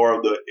open door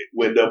of the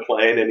window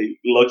plane, and he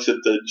looks at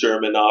the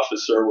German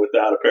officer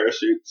without a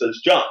parachute and says,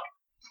 "Jump."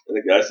 And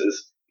the guy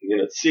says,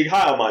 "Sieg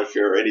Heil, mein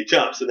Führer," and he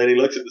jumps. And then he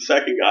looks at the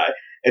second guy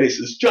and he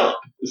says, "Jump,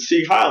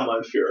 Sieg Heil,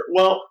 mein Führer."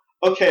 Well,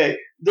 okay,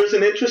 there's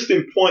an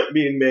interesting point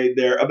being made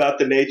there about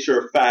the nature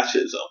of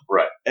fascism.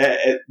 Right.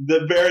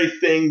 The very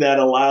thing that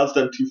allows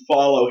them to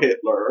follow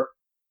Hitler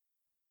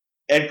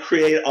and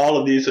create all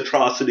of these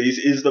atrocities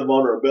is the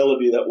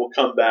vulnerability that will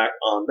come back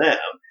on them.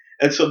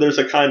 And so there's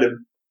a kind of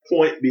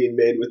point being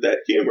made with that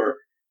humor.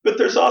 But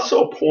there's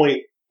also a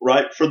point,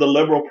 right, for the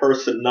liberal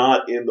person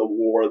not in the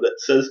war that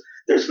says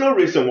there's no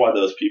reason why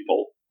those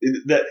people,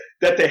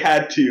 that they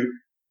had to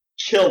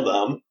kill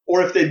them,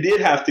 or if they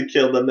did have to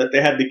kill them, that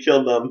they had to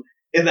kill them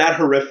in that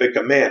horrific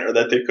a manner,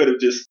 that they could have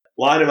just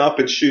lined them up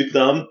and shoot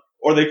them,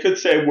 or they could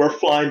say, "We're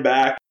flying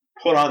back,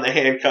 put on the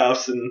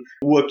handcuffs, and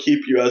we'll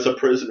keep you as a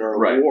prisoner of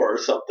right. war," or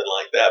something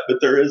like that.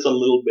 But there is a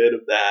little bit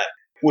of that.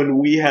 When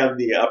we have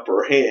the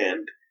upper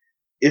hand,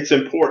 it's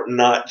important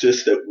not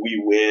just that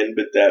we win,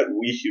 but that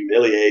we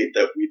humiliate,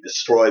 that we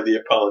destroy the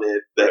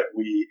opponent, that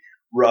we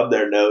rub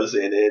their nose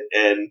in it.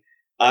 And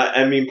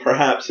I mean,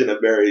 perhaps in a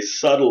very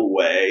subtle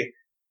way,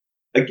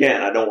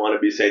 again, I don't want to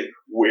be saying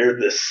we're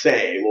the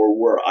same or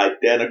we're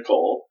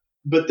identical,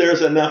 but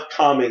there's enough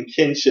common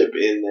kinship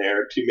in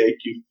there to make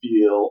you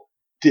feel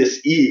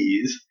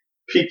dis-ease.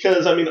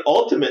 Because, I mean,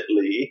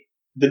 ultimately,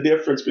 the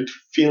difference between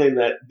feeling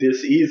that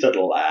dis-ease at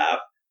a laugh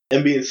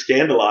and being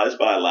scandalized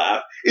by a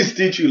laugh is,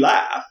 did you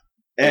laugh?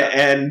 Yeah.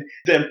 And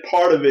then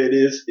part of it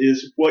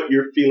is what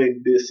you're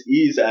feeling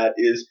dis-ease at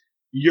is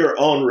your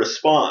own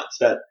response,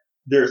 that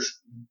this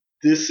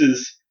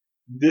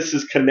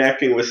is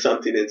connecting with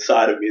something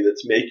inside of me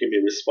that's making me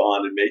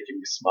respond and making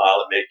me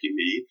smile and making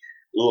me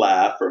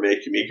laugh or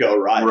making me go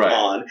right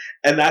on.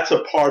 And that's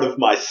a part of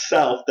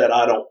myself that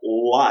I don't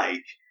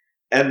like.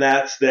 And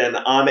that's then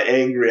I'm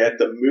angry at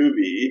the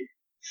movie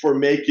for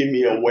making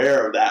me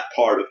aware of that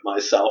part of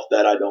myself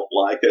that I don't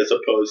like, as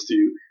opposed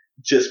to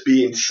just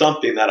being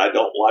something that I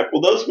don't like.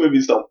 Well, those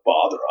movies don't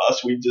bother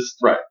us. We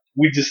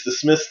just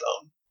dismiss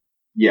them.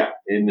 Yeah,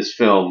 in this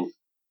film,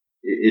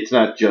 it's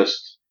not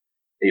just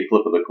a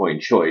flip of the coin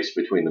choice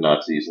between the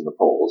Nazis and the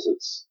Poles.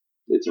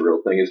 It's a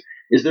real thing.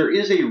 Is there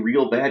is a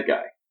real bad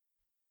guy,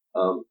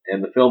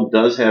 and the film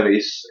does have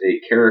a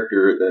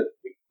character that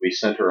we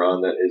center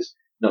on that is,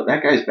 no,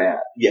 that guy's bad.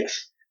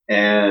 Yes.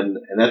 And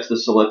that's the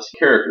Seletsky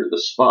character, the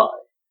spy.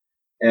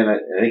 And I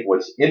think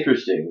what's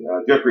interesting,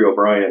 Jeffrey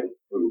O'Brien,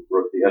 who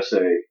wrote the essay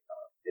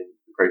in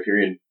the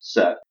Criterion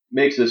Set,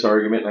 makes this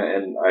argument,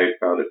 and I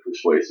found it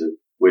persuasive,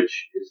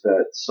 which is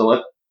that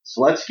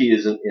Seletsky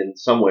is in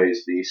some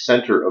ways the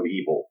center of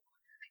evil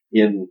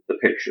in the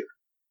picture,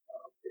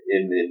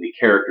 in the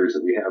characters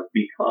that we have,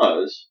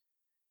 because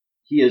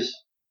he is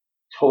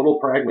total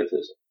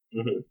pragmatism.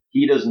 Mm-hmm.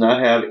 He does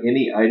not have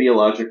any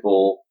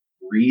ideological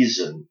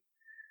reason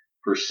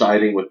for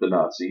siding with the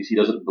Nazis. He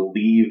doesn't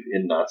believe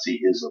in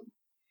Nazism.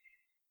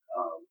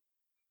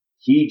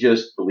 He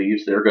just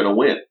believes they're going to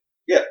win.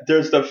 Yeah,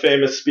 there's the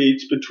famous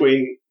speech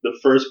the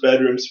first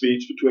bedroom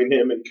speech between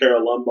him and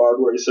Carole Lombard,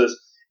 where he says,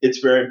 "It's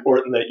very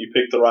important that you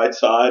pick the right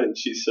side." And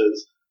she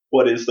says,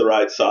 "What is the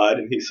right side?"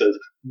 And he says,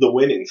 "The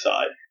winning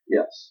side."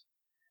 Yes.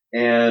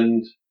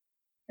 And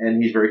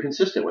he's very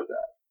consistent with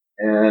that.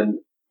 And,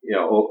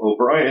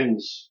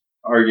 O'Brien's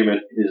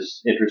argument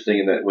is interesting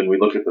in that when we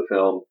look at the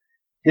film,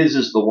 his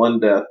is the one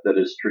death that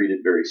is treated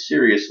very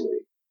seriously.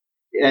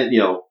 And,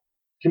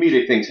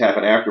 comedic things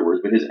happen afterwards,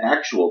 but his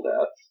actual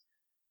death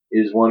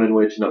is one in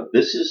which, no,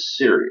 this is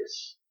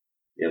serious.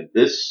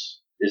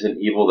 This is an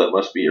evil that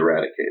must be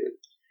eradicated.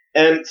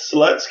 And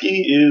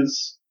Seletsky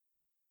is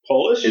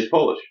Polish? Is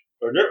Polish.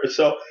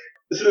 So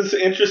this is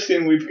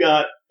interesting. We've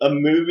got a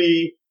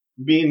movie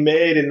being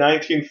made in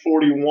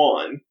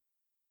 1941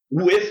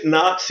 with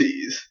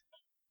Nazis,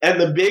 and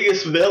the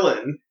biggest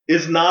villain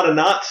is not a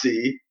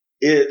Nazi,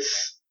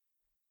 it's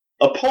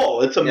a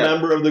Pole. It's a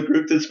member of the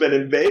group that's been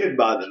invaded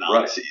by the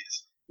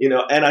Nazis.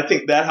 Right. And I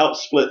think that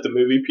helps split the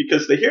movie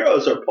because the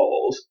heroes are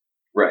Poles.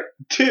 Right.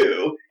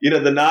 Two,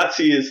 the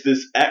Nazi is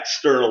this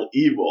external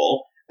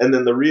evil, and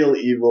then the real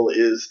evil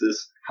is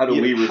this. How do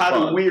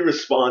we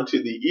respond to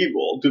the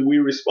evil? Do we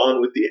respond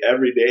with the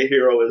everyday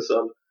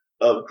heroism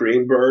of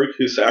Greenberg,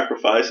 who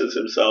sacrifices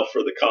himself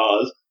for the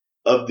cause,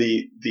 of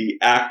the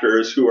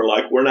actors who are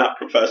like, we're not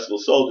professional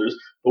soldiers,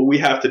 but we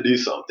have to do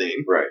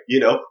something, right?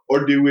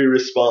 Or do we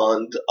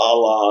respond a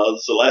la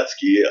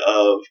Zelensky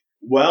of,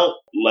 well,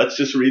 let's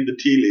just read the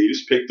tea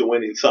leaves, pick the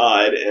winning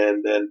side,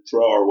 and then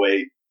throw our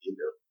weight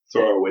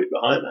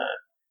behind that.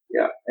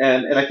 Yeah,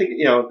 and I think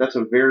that's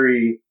a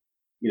very,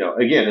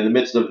 again, in the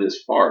midst of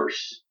this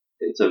farce,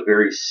 it's a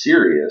very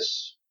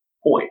serious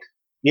point.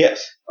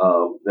 Yes,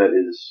 that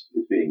is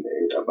being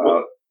made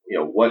about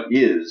what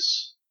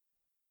is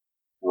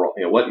wrong,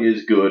 what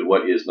is good,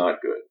 what is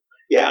not good.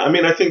 Yeah, I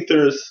mean, I think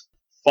there's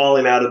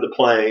falling out of the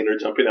plane or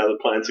jumping out of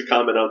the plane. It's a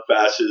comment on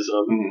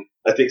fascism. Mm-hmm.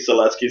 I think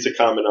Zelensky's a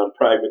comment on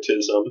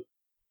pragmatism.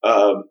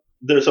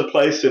 There's a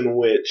place in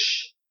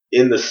which,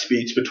 in the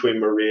speech between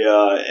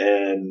Maria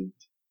and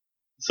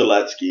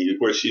Zelensky,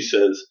 where she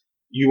says,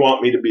 "You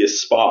want me to be a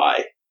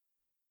spy?"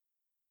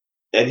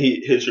 And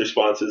his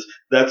response is,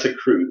 "That's a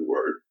crude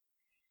word."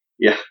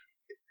 Yeah.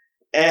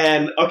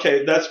 And,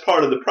 okay, that's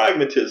part of the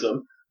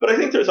pragmatism. But I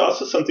think there's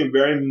also something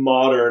very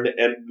modern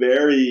and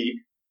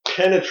very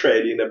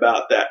penetrating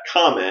about that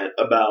comment,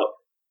 about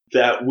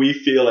that we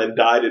feel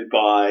indicted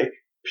by,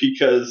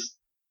 because,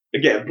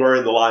 again,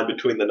 blurring the line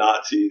between the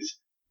Nazis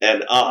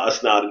and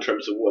us, not in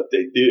terms of what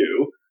they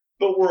do,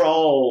 but we're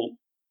all,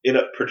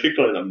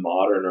 particularly in a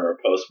modern or a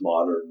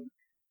postmodern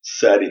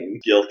setting,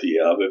 guilty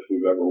of, if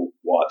we've ever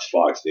watched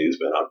Fox News,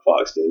 been on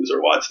Fox News,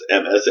 or watched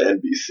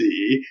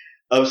MSNBC,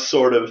 of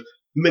sort of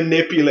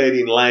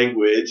manipulating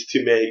language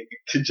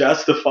to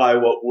justify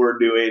what we're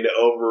doing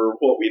over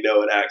what we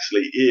know it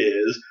actually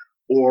is,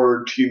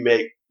 or to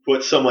make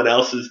what someone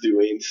else is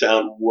doing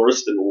sound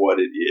worse than what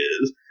it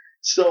is.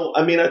 So,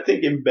 I mean, I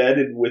think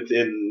embedded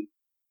within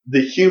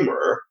the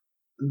humor,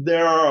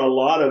 there are a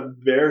lot of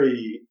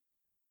very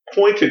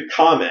pointed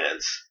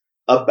comments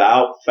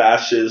about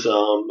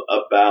fascism,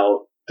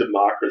 about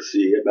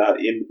democracy, about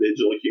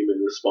individual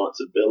human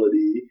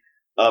responsibility,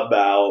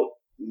 about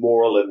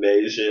moral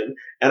evasion,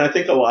 and I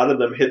think a lot of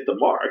them hit the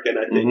mark. And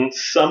I think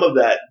some of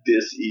that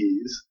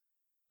dis-ease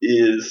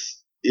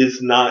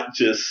is not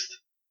just,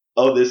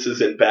 oh, this is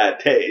in bad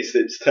taste.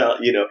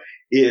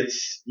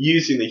 It's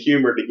using the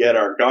humor to get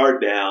our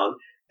guard down,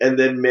 and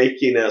then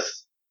making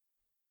us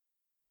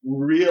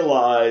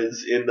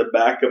realize in the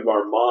back of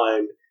our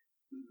mind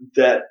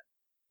that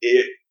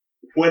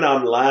when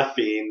I'm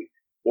laughing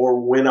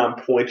or when I'm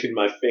pointing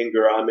my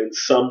finger, I'm in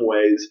some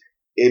ways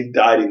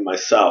indicting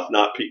myself,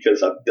 not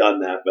because I've done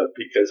that, but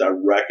because I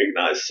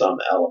recognize some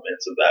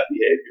elements of that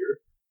behavior.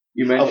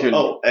 You mentioned,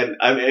 and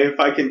I mean, if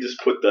I can just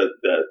put the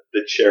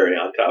cherry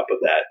on top of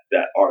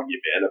that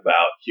argument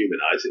about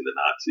humanizing the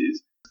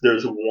Nazis,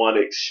 there's one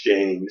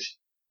exchange.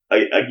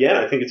 Again,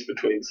 I think it's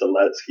between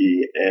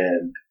Zelensky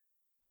and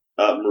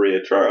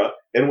Maria Tura,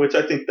 in which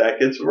I think that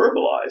gets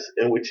verbalized,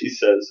 in which he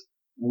says,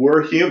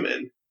 "We're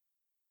human,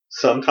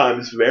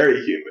 sometimes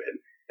very human."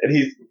 And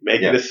he's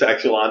making a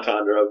sexual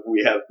entendre of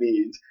 "we have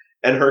needs."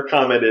 And her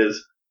comment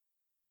is,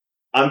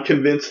 "I'm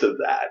convinced of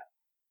that."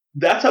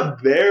 That's a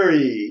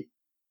very,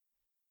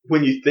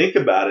 when you think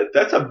about it,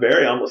 that's a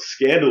very almost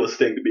scandalous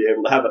thing to be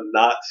able to have a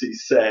Nazi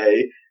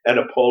say and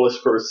a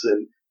Polish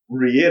person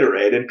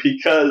reiterate. And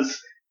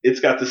because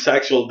it's got the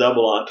sexual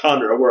double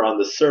entendre, where on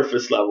the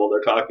surface level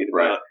they're talking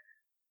about,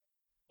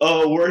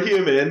 oh, we're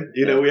human,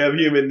 we have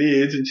human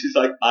needs. And she's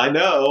like, I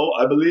know,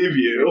 I believe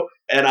you,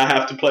 and I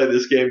have to play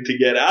this game to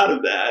get out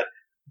of that.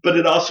 But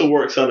it also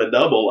works on a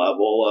double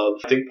level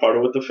of, I think part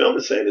of what the film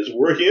is saying is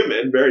we're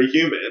human, very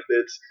human.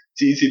 It's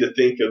easy to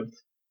think of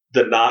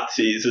the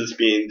Nazis as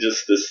being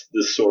just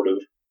this sort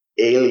of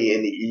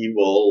alien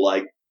evil,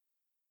 like,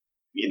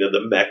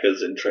 the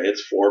mechas in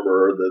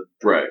Transformer, the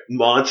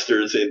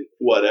monsters in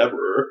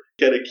whatever.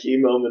 At a key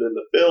moment in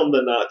the film,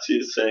 the Nazi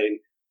is saying,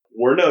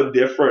 we're no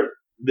different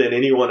than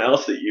anyone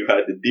else that you've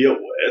had to deal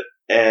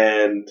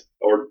with,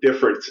 or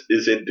difference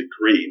is in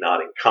degree, not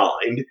in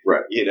kind,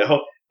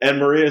 and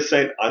Maria's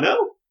saying, I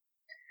know.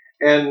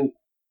 And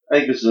I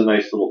think this is a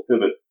nice little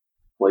pivot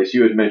place.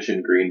 You had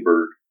mentioned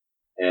Greenberg,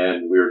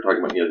 and we were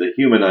talking about, the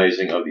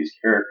humanizing of these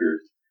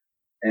characters.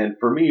 And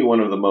for me,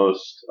 one of the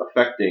most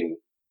affecting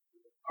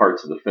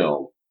parts of the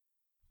film,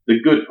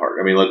 the good part,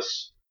 I mean,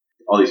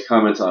 all these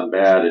comments on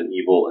bad and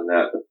evil and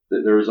that, but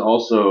there was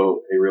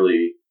also a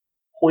really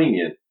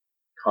poignant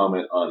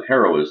comment on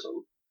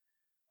heroism.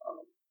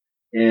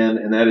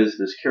 And that is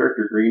this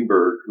character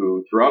Greenberg,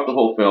 who throughout the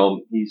whole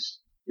film, he's,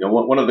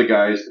 one of the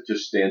guys that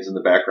just stands in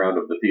the background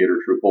of the theater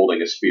troupe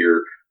holding a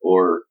spear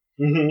or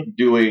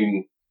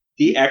doing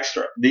the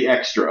extra.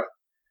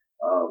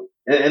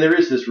 and there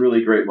is this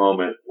really great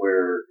moment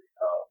where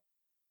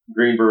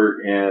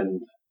Greenberg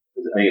and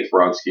I think it's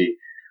Bronsky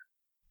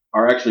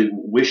are actually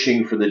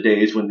wishing for the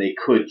days when they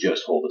could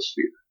just hold a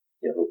spear.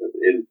 You know,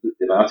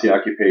 the Nazi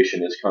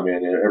occupation has come in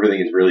and everything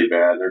is really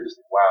bad. And they're just,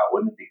 wow,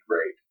 wouldn't it be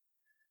great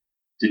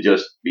to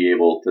just be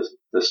able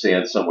to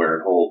stand somewhere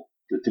and hold,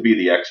 to be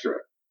the extra.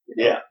 You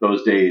know, yeah.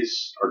 those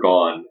days are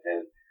gone.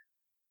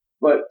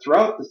 But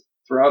throughout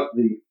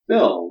the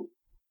film,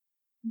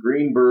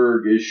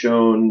 Greenberg is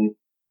shown,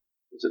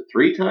 is it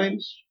 3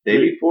 times?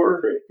 Maybe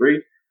 4?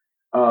 3.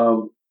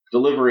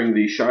 Delivering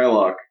the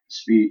Shylock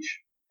speech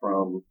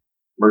from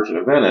Merchant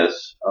of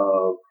Venice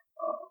of,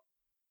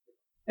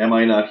 am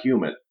I not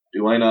human?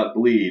 Do I not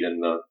bleed?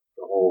 And the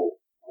whole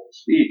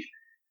speech.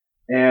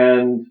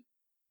 And,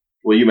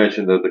 well, you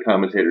mentioned the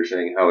commentator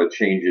saying how it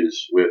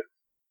changes with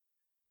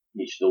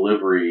each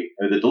delivery.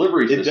 The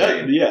delivery is the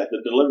same. Yeah,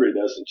 the delivery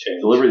doesn't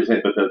change. The delivery is the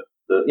same, but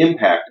the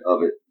impact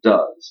of it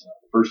does.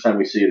 The first time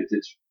we see it,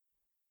 it's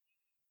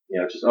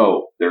just,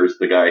 oh, there's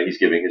the guy, he's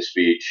giving his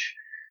speech.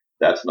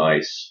 That's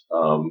nice.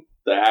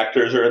 The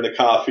actors are in the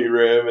coffee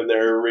room and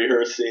they're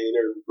rehearsing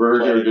or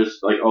they're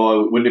just like,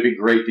 oh, wouldn't it be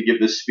great to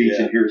give this speech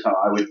and here's how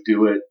I would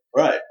do it.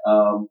 Right.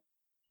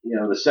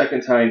 The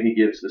second time he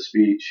gives the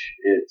speech,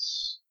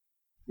 it's,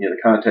 the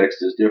context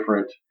is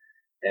different.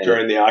 And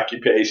during the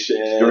occupation.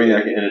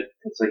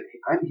 It's like,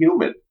 I'm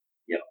human.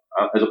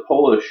 As a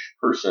Polish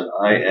person,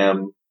 I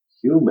am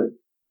human.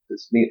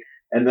 It's me.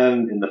 And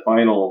then in the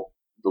final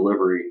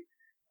delivery,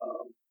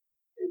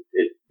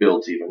 it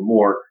builds even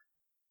more.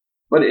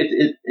 But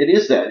it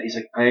is that. He's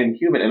like, I am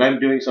human, and I'm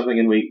doing something.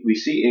 And we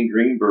see in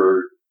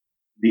Greenberg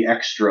the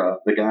extra,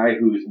 the guy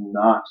who's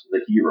not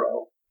the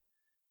hero.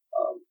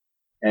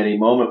 At a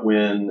moment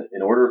when,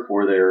 in order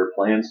for their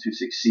plans to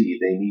succeed,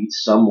 they need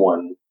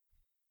someone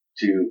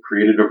to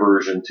create a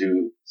diversion,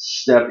 to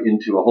step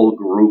into a whole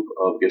group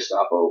of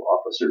Gestapo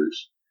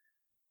officers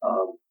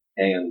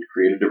and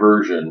create a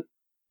diversion.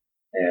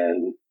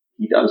 And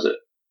he does it.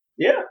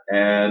 Yeah.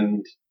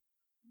 And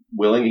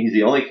he's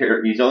the only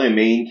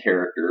main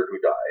character who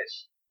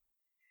dies.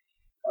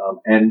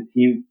 And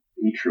he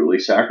truly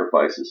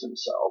sacrifices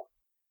himself.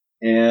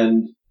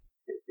 And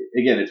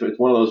again, it's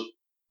one of those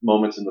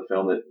moments in the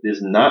film that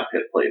is not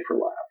pit play for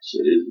laughs.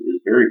 It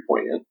is very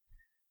poignant.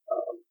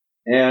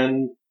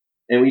 And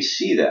we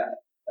see that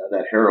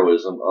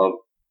heroism of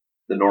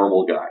the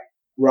normal guy.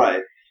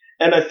 Right.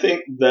 And I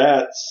think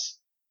that's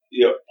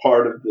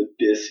part of the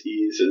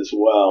dis-ease as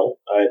well.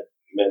 I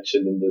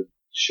mentioned in the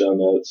show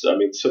notes. I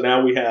mean, so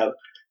now we have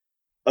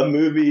a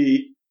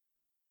movie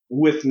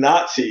with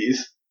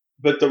Nazis,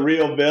 but the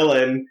real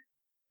villain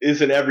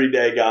is an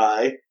everyday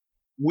guy.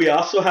 We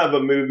also have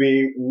a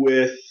movie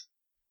with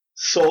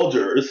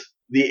soldiers,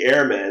 the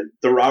airmen,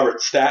 the Robert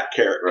Stack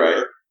character,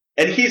 right.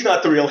 And he's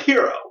not the real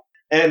hero.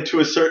 And to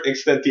a certain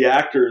extent, the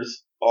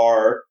actors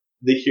are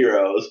the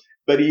heroes.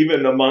 But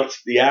even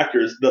amongst the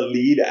actors, the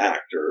lead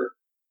actor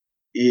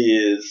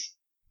is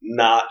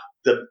not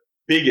the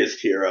biggest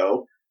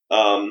hero.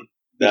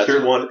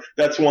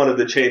 That's one of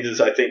the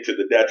changes, I think, to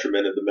the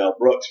detriment of the Mel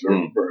Brooks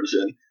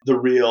version. The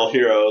real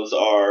heroes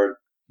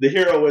the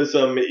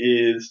heroism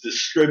is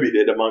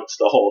distributed amongst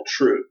the whole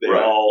troupe. They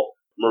all,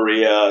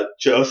 Maria,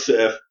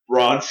 Joseph,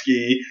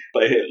 Bronsky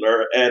play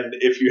Hitler. And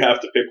if you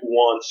have to pick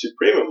one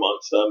supreme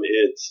amongst them,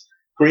 it's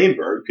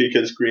Greenberg,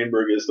 because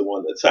Greenberg is the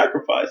one that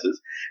sacrifices.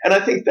 And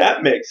I think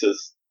that makes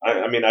us, I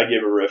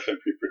gave a riff in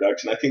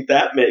pre-production. I think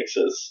that makes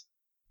us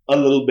a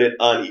little bit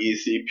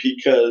uneasy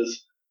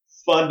because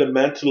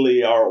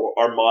fundamentally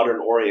our modern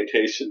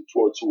orientation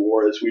towards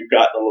war is we've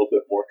gotten a little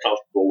bit more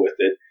comfortable with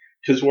it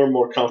because we're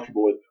more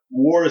comfortable with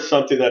war is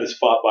something that is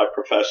fought by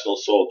professional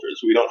soldiers.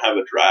 We don't have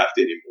a draft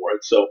anymore.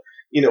 And so,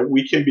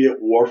 we can be at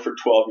war for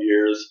 12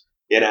 years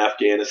in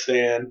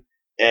Afghanistan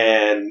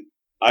and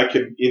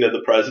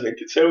the president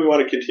could say we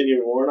want to continue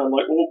the war. And I'm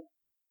like, well,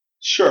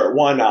 sure.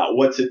 Why not?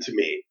 What's it to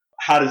me?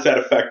 How does that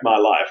affect my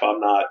life?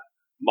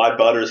 My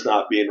butter's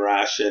not being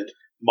rationed.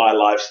 My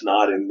life's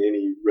not in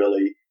any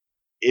really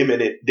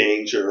imminent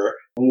danger.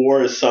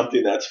 War is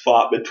something that's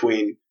fought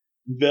between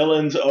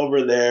villains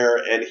over there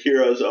and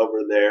heroes over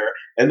there,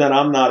 and that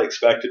I'm not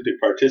expected to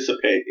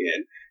participate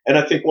in. And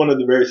I think one of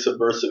the very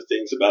subversive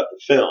things about the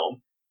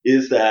film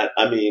is that,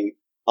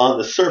 on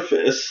the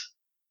surface,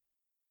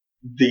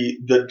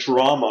 the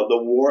drama,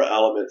 the war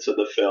elements of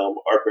the film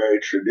are very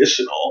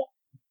traditional,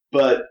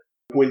 but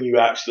when you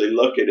actually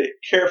look at it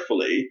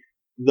carefully,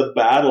 the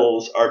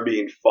battles are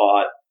being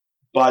fought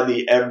by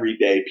the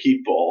everyday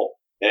people,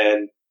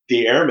 and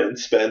the airman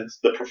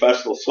the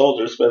professional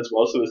soldier spends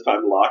most of his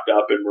time locked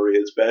up in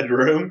Maria's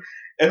bedroom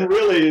and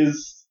really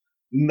is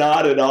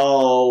not at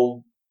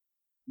all.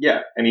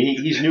 Yeah,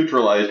 he's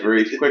neutralized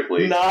very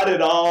quickly. Not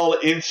at all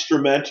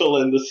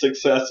instrumental in the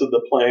success of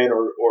the plan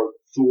or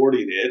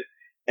thwarting it.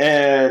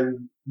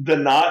 And the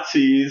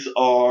Nazis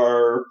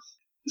are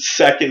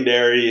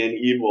secondary and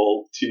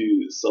evil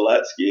to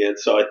Zelensky. And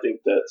so I think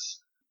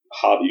that's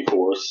hobby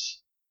horse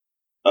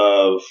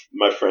of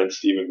my friend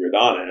Stephen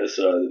Gradanes, is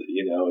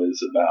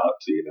about,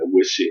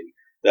 wishing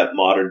that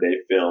modern day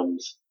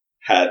films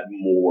had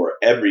more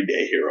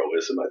everyday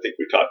heroism. I think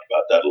we talked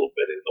about that a little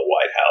bit in the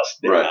White House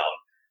Down, Right.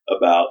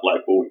 about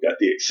like, well, we've got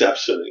the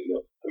exception,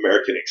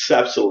 American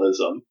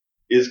exceptionalism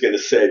is going to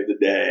save the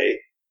day.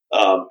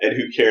 And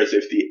who cares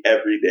if the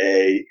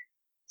everyday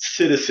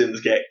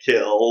citizens get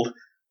killed,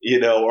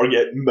 or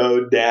get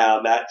mowed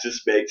down. That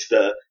just makes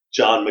the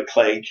John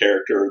McClane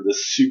character, the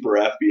super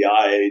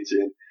FBI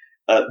agent,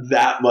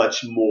 that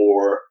much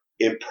more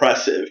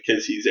impressive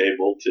because he's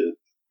able to,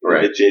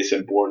 Right. the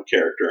Jason Bourne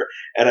character.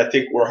 And I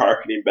think we're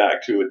hearkening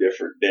back to a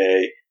different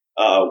day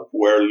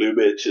where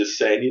Lubitsch is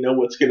saying,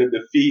 what's going to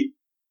defeat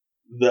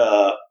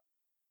the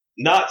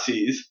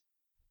Nazis,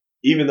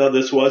 even though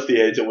this was the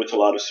age in which a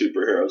lot of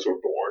superheroes were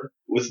born,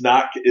 it's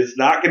not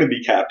going to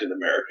be Captain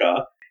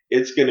America.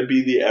 It's going to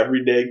be the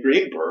everyday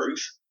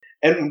Greenbergs.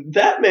 And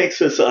that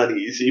makes us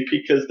uneasy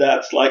because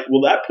that's like,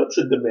 well, that puts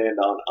a demand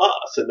on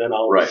us. And then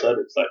all of Right. a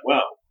sudden it's like,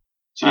 well,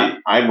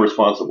 I'm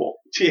responsible.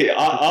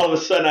 all of a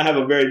sudden I have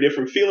a very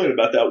different feeling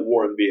about that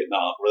war in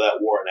Vietnam or that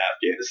war in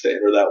Afghanistan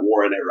or that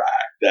war in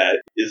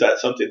Iraq. Is that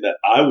something that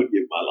I would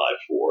give my life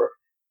for?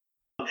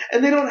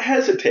 And they don't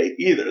hesitate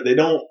either. They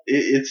don't,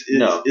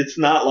 it's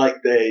not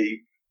like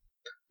they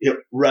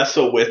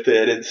wrestle with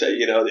it and say,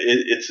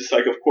 it's just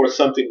like, of course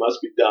something must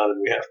be done and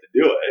we have to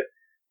do it.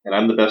 And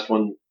I'm the best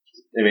one.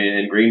 I mean,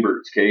 in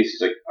Greenberg's case,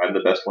 he's like, I'm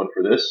the best one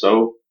for this,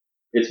 so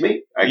it's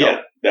me. I go.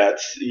 Yeah,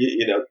 that's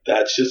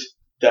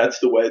that's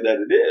the way that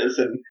it is.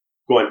 And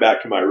going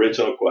back to my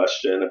original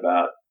question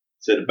about,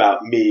 is it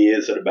about me?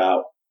 Is it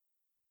about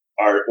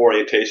our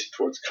orientation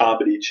towards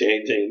comedy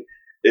changing?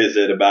 Is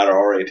it about our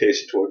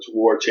orientation towards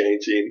war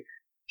changing?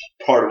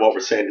 Part of what we're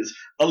saying is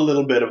a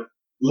little bit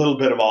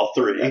of all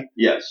three.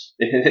 Yes.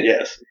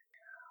 Yes.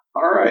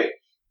 All right.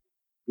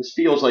 This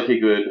feels like a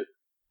good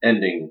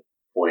ending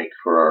point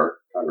for our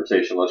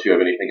conversation, unless you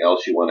have anything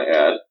else you want to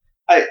add.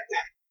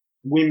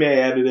 We may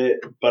edit it,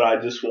 but I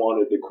just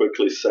wanted to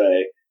quickly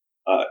say,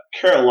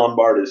 Carole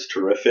Lombard is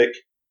terrific,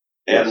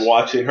 and Yes.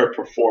 watching her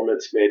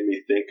performance made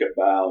me think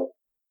about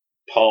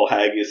Paul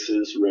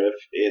Haggis's riff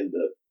in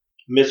the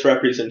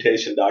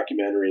Misrepresentation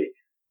documentary,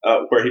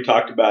 where he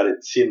talked about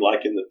it seemed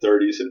like in the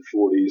 30s and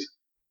 40s,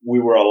 we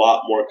were a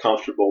lot more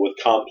comfortable with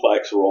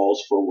complex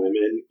roles for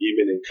women,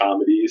 even in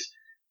comedies.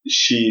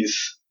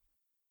 She's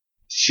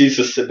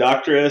a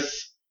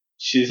seductress.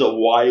 She's a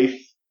wife.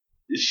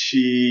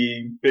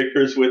 She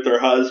bickers with her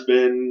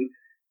husband.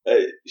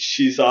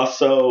 She's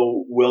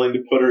also willing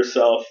to put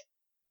herself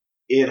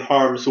in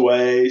harm's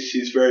way.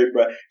 She's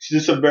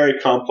just a very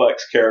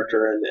complex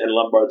character, and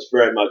Lombard's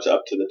very much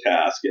up to the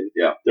task. And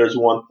Yeah. There's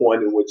one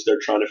point in which they're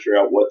trying to figure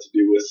out what to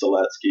do with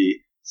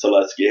Seletsky.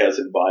 Seletsky has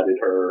invited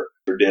her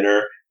for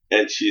dinner,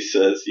 and she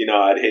says,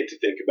 I'd hate to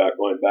think about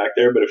going back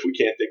there, but if we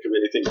can't think of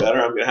anything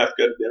better, I'm going to have to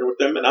go to dinner with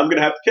him, and I'm going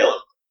to have to kill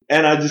him.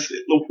 And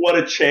look, what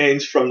a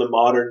change from the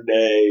modern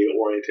day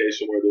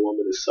orientation where the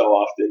woman is so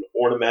often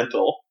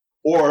ornamental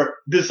or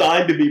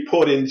designed to be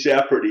put in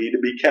jeopardy, to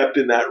be kept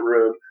in that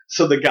room.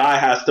 So the guy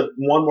has to,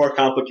 one more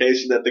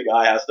complication that the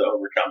guy has to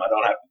overcome. I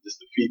don't have to just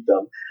defeat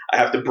them. I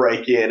have to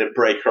break in and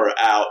break her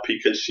out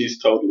because she's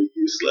totally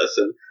useless.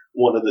 And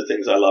one of the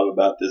things I love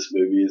about this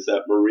movie is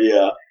that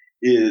Maria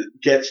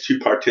gets to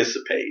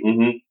participate.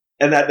 Mm-hmm.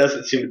 And that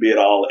doesn't seem to be at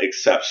all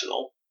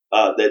exceptional.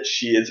 That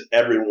she is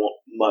every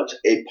much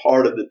a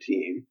part of the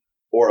team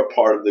or a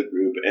part of the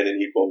group and an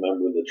equal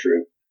member of the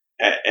troop.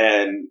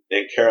 And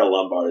Carole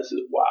Lombard is,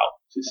 wow,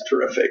 she's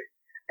terrific.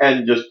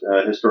 And just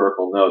a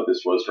historical note,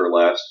 this was her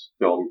last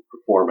film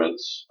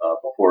performance.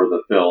 Before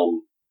the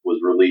film was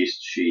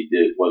released, she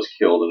was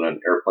killed in an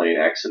airplane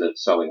accident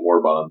selling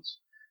war bonds,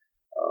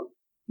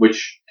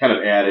 which kind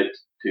of added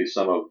to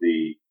some of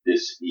the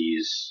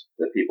dis-ease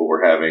that people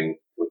were having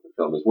with the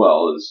film as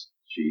well, as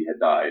she had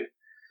died.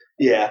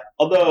 Yeah,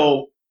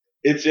 although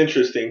it's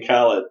interesting,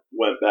 Khaled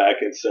went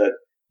back and said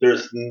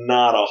there's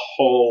not a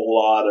whole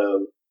lot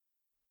of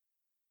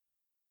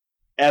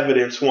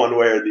evidence one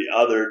way or the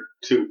other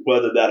to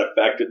whether that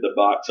affected the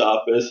box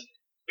office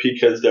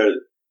because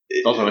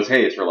Also, it's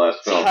her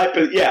last film.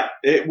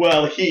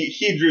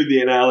 He drew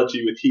the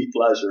analogy with Heath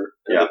Ledger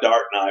in The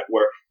Dark Knight,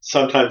 where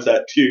sometimes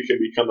that too can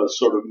become a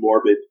sort of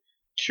morbid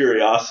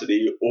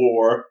curiosity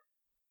or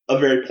a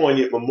very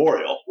poignant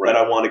memorial. Right.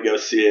 That I want to go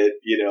see it,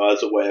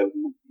 as a way of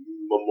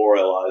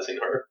memorializing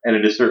her. And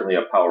it is certainly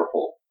a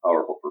powerful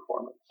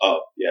performance.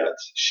 Oh yeah,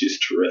 she's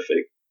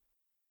terrific.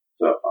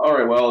 So, all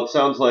right. Well, it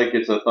sounds like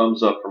it's a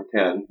thumbs up from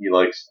Ken. He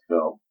likes the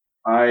film.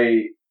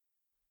 I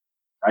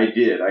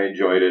did. I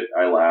enjoyed it.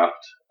 I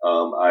laughed.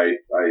 As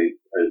I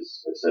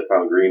said,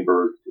 found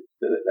Greenberg,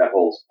 that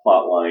whole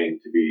plot line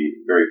to be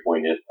very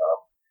poignant.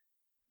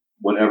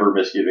 Whatever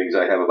misgivings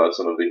I have about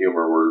some of the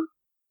humor were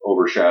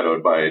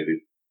overshadowed by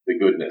the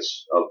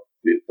goodness of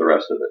the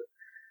rest of it.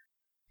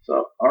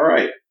 So, all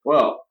right.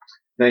 Well,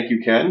 thank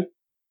you, Ken.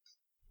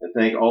 And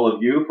thank all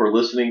of you for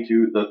listening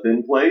to The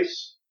Thin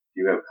Place. If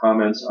you have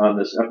comments on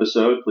this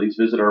episode, please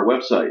visit our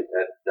website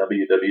at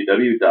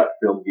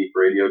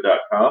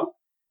www.filmgeekradio.com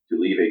to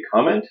leave a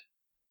comment.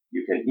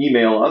 You can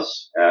email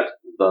us at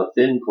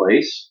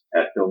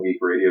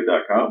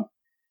thethinplace@filmgeekradio.com.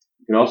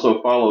 You can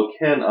also follow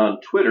Ken on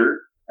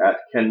Twitter at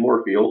Ken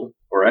Moorfield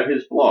or at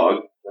his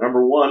blog, the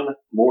number 1,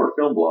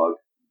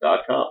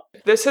 morefilmblog.com.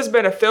 This has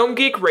been a Film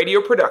Geek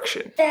Radio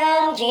production.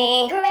 Film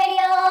Geek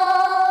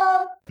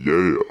Radio!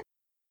 Yeah.